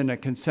engaged in a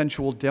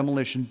consensual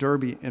demolition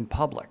derby in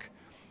public.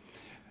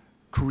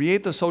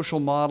 Create the social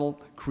model,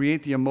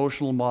 create the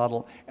emotional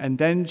model, and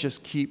then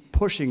just keep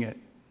pushing it,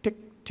 tick,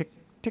 tick,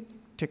 tick,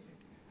 tick,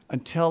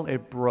 until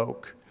it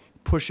broke.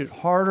 Push it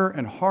harder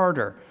and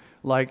harder,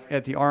 like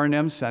at the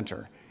R&M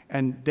Center,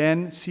 and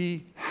then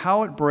see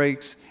how it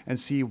breaks and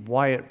see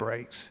why it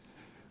breaks.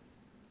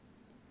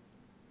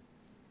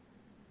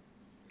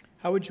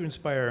 How would you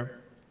inspire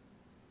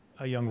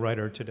a young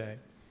writer today?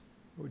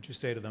 What would you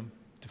say to them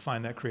to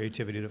find that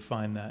creativity, to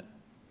find that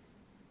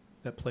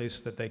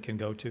place that they can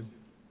go to?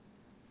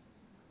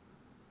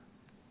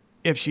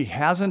 If she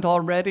hasn't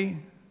already,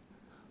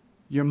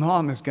 your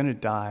mom is going to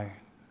die.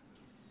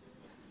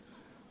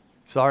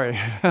 Sorry,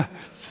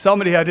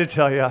 somebody had to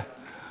tell you.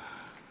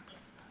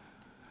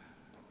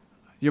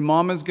 Your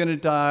mom is going to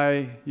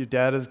die, your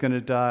dad is going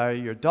to die,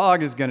 your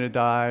dog is going to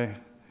die.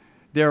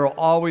 There will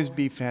always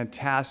be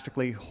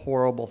fantastically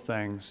horrible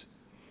things.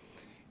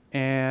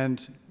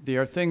 And they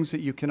are things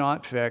that you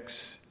cannot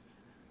fix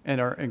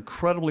and are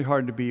incredibly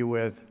hard to be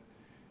with.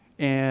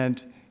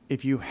 And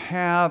if you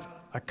have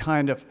a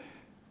kind of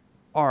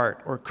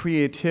art or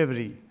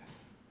creativity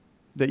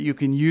that you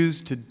can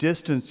use to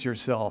distance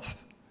yourself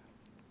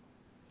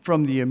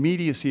from the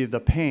immediacy of the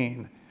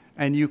pain,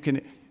 and you can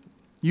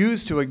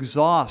use to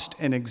exhaust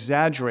and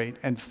exaggerate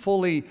and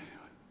fully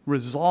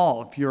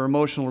resolve your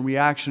emotional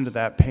reaction to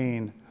that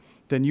pain,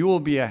 then you will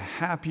be a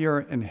happier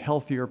and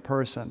healthier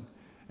person,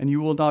 and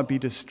you will not be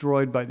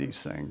destroyed by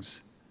these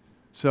things.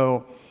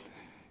 So,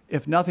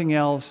 if nothing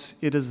else,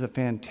 it is a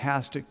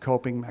fantastic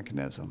coping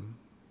mechanism.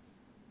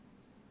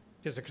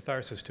 There's a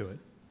catharsis to it.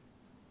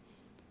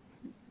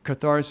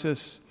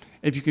 Catharsis,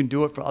 if you can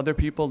do it for other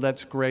people,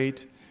 that's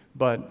great,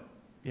 but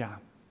yeah.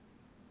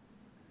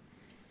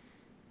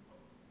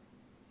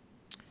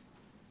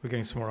 We're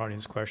getting some more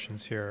audience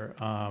questions here.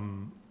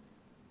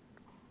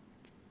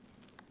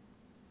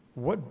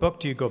 What book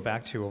do you go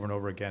back to over and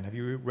over again? Have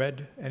you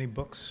read any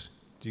books?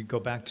 Do you go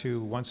back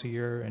to once a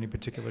year, any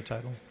particular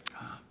title?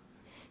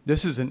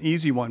 This is an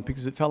easy one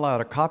because it fell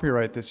out of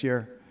copyright this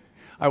year.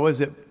 I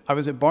was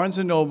at Barnes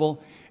 &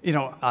 Noble.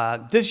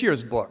 This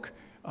year's book,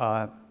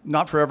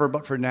 Not Forever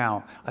But For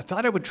Now, I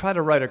thought I would try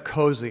to write a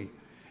cozy.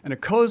 And a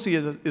cozy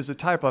is a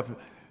type of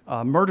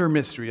murder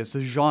mystery. It's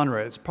a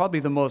genre. It's probably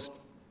the most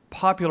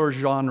popular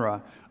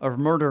genre of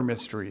murder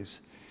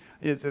mysteries.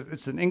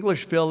 It's an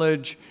English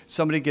village.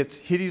 Somebody gets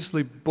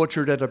hideously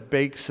butchered at a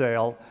bake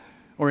sale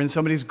or in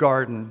somebody's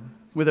garden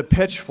with a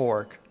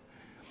pitchfork.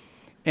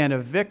 And a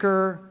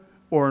vicar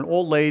or an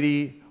old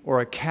lady or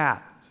a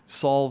cat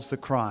solves the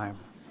crime.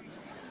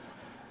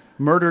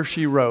 Murder,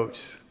 She Wrote.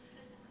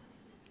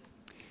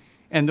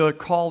 And they're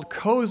called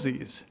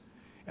cozies.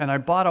 And I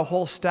bought a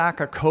whole stack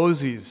of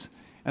cozies,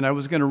 and I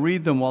was going to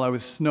read them while I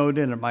was snowed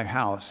in at my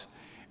house.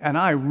 And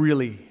I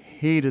really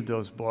hated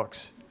those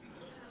books.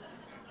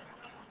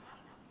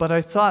 But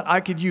I thought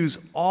I could use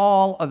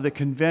all of the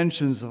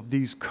conventions of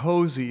these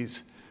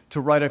cozies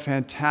to write a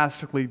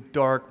fantastically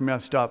dark,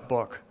 messed up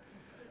book.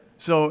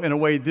 So in a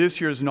way, this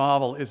year's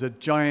novel is a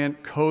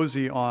giant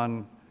cozy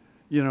on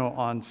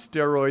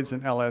steroids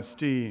and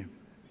LSD.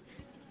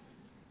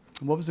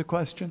 What was the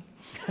question?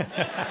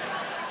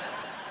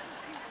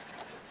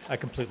 I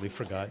completely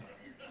forgot.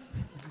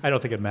 I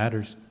don't think it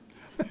matters.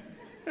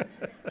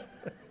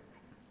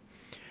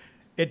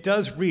 It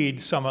does read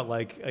somewhat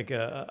like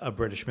a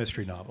British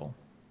mystery novel,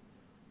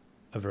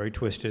 a very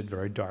twisted,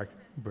 very dark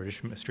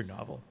British mystery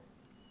novel.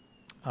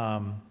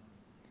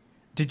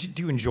 Do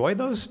you enjoy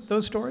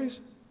those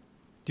stories?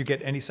 Do you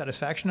get any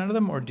satisfaction out of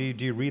them, or do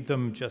you read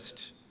them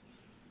just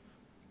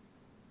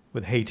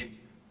with hate?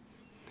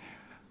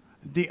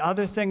 The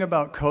other thing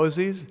about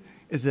cozies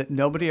is that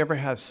nobody ever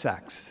has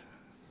sex.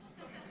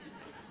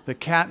 The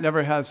cat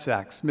never has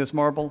sex. Miss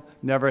Marple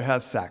never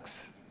has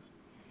sex.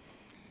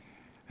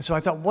 And so I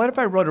thought, what if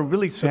I wrote a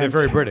really So they're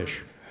very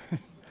British.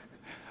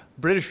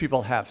 British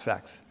people have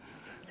sex.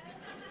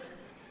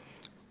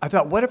 I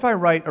thought, what if I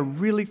write a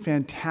really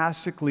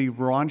fantastically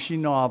raunchy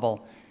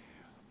novel,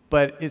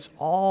 but it's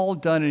all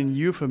done in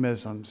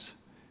euphemisms,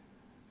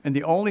 and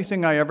the only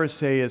thing I ever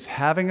say is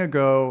having a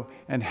go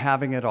and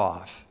having it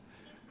off.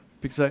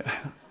 Because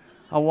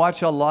I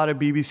watch a lot of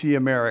BBC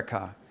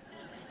America.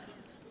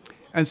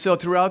 And so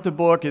throughout the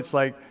book, it's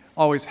like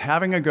always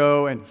having a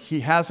go, and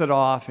he has it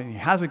off, and he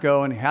has a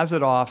go, and he has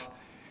it off.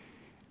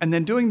 And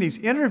then doing these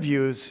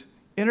interviews,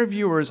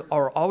 interviewers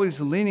are always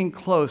leaning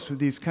close with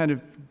these kind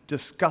of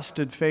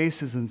disgusted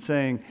faces and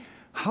saying,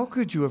 how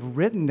could you have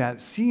written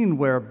that scene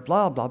where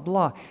blah, blah,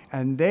 blah?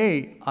 And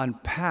they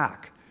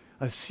unpack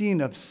a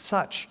scene of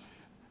such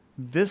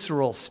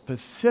visceral,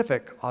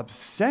 specific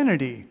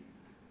obscenity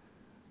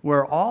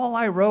where all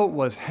I wrote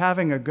was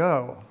having a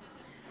go.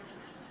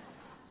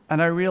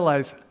 And I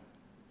realized,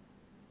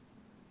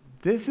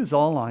 this is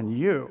all on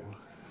you.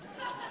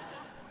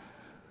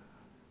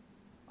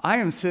 I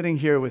am sitting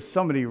here with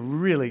somebody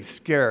really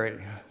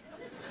scary.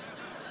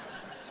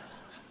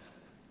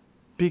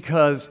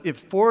 Because it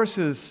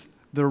forces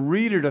the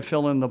reader to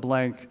fill in the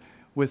blank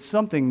with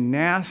something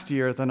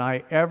nastier than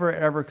I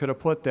ever could have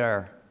put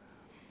there.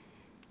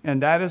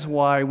 And that is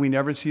why we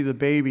never see the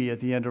baby at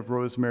the end of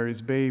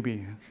Rosemary's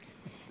Baby.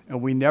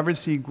 And we never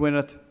see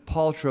Gwyneth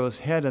Paltrow's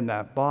head in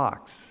that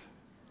box.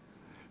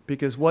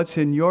 Because what's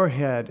in your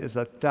head is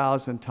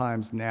 1,000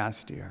 times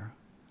nastier.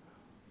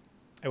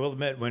 I will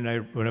admit, when I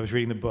was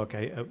reading the book,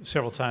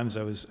 several times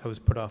I was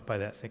put off by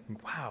that, thinking,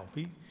 wow,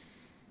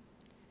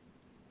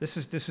 this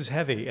is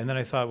heavy. And then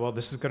I thought, well,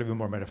 this is going to be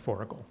more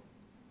metaphorical.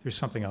 There's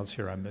something else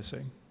here I'm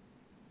missing.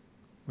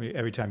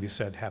 Every time you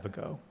said, have a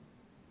go.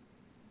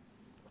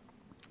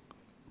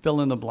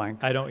 Fill in the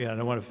blank. I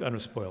don't want to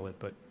spoil it,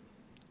 but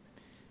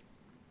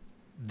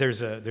there's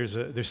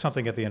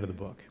something at the end of the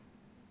book.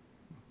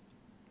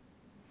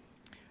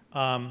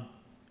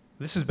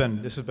 This has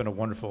been a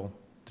wonderful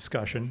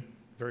discussion,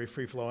 very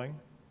free flowing,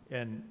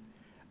 and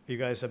you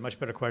guys had much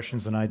better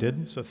questions than I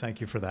did, so thank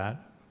you for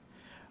that.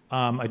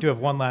 I do have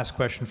one last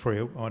question for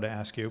you. I want to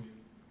ask you,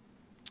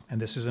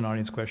 and this is an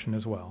audience question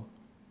as well.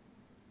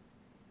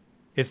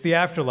 It's the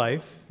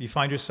afterlife. You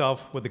find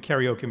yourself with the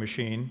karaoke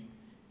machine,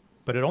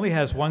 but it only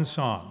has one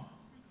song.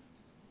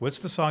 What's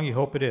the song you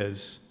hope it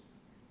is?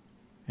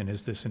 And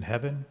is this in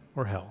heaven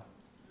or hell?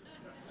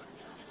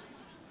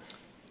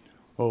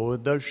 Oh,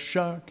 the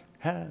shark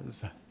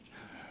has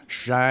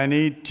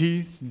shiny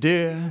teeth,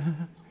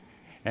 dear,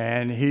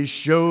 and he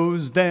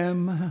shows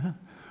them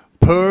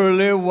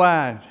pearly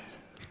white.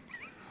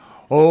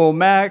 Oh,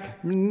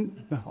 Mac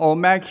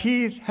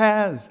Heath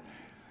has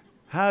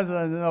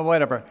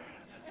whatever.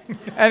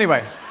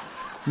 Anyway,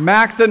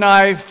 Mac the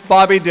Knife,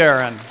 Bobby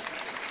Darin.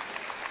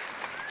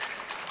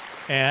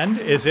 And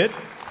is it?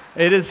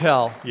 It is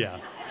hell. Yeah.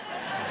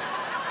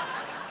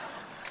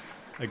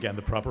 Again,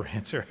 the proper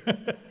answer.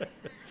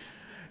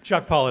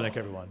 Chuck Palahniuk,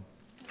 everyone.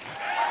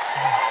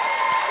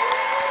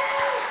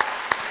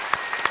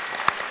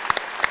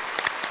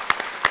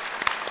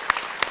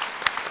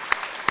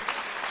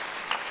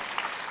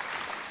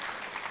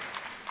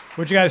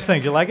 What'd you guys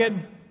think? You like it?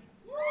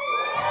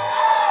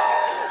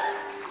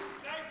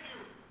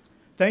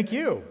 Thank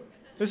you.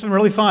 This has been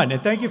really fun,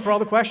 and thank you for all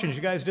the questions.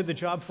 You guys did the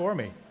job for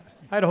me.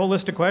 I had a whole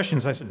list of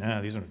questions. I said,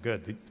 no, these aren't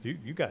good.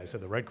 You guys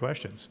had the right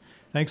questions.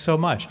 Thanks so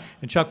much.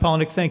 And Chuck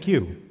Palahniuk, thank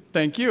you.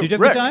 Thank you. Did you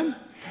have Rick, a good time?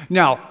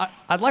 Now,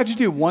 I'd like to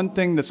do one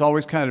thing that's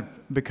always kind of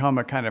become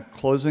a kind of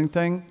closing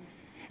thing,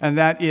 and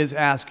that is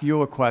ask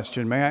you a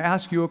question. May I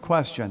ask you a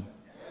question?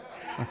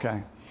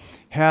 Okay.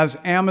 Has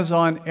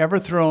Amazon ever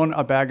thrown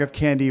a bag of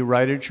candy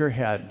right at your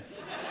head?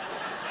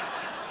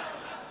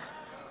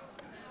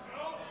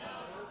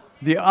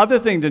 The other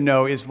thing to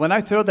know is when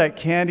I throw that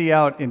candy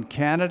out in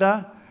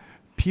Canada,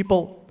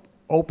 people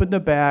open the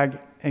bag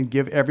and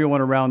give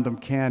everyone around them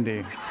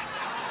candy.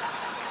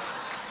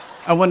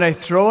 And when I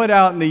throw it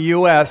out in the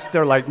US,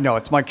 they're like, no,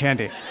 it's my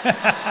candy.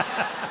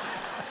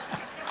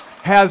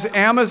 Has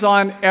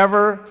Amazon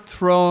ever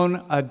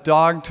thrown a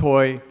dog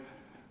toy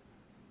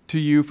to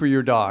you for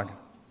your dog?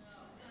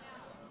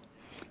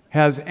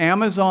 Has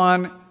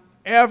Amazon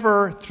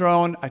ever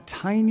thrown a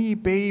tiny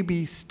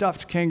baby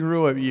stuffed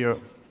kangaroo at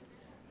you?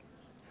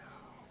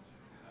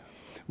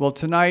 Well,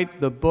 tonight,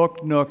 the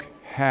Book Nook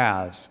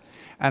has.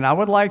 And I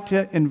would like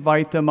to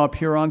invite them up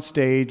here on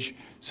stage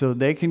so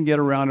they can get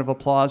a round of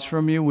applause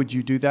from you. Would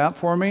you do that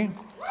for me?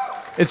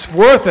 It's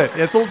worth it.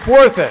 It's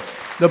worth it.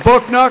 The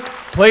Book Nook,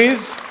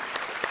 please.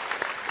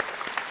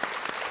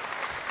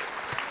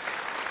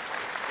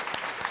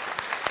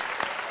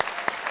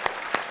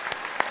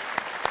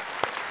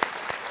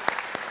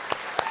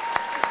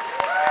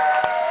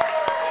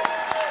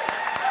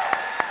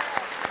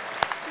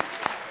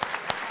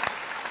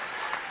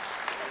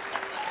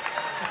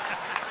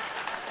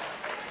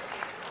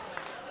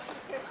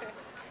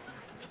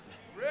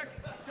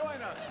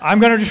 I'm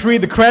going to just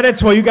read the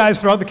credits while you guys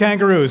throw out the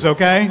kangaroos,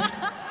 okay?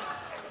 I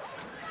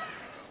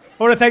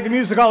want to thank the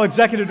Music Hall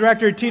Executive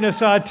Director, Tina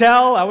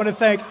Sawtell. I want to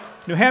thank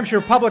New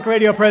Hampshire Public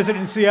Radio President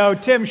and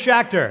CEO, Tim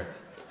Schachter.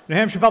 New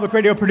Hampshire Public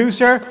Radio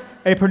producer,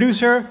 a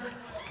producer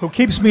who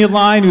keeps me in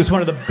line, who's one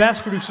of the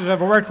best producers I've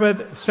ever worked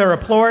with, Sarah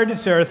Plord.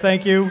 Sarah,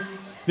 thank you.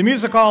 The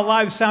Music Hall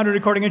live sound and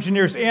recording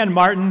engineers, Ann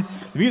Martin.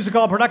 The Music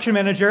Hall production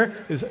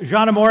manager is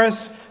Jana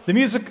Morris. The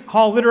Music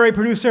Hall literary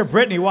producer,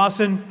 Brittany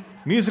Wasson.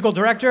 Musical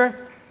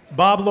director,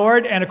 Bob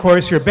Lord. And of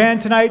course, your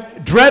band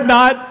tonight,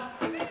 Dreadnought.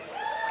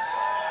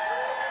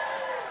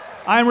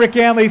 I'm Rick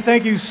Ganley.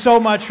 Thank you so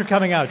much for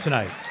coming out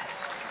tonight.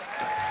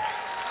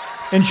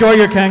 Enjoy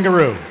your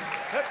kangaroo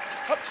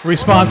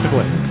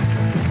responsibly.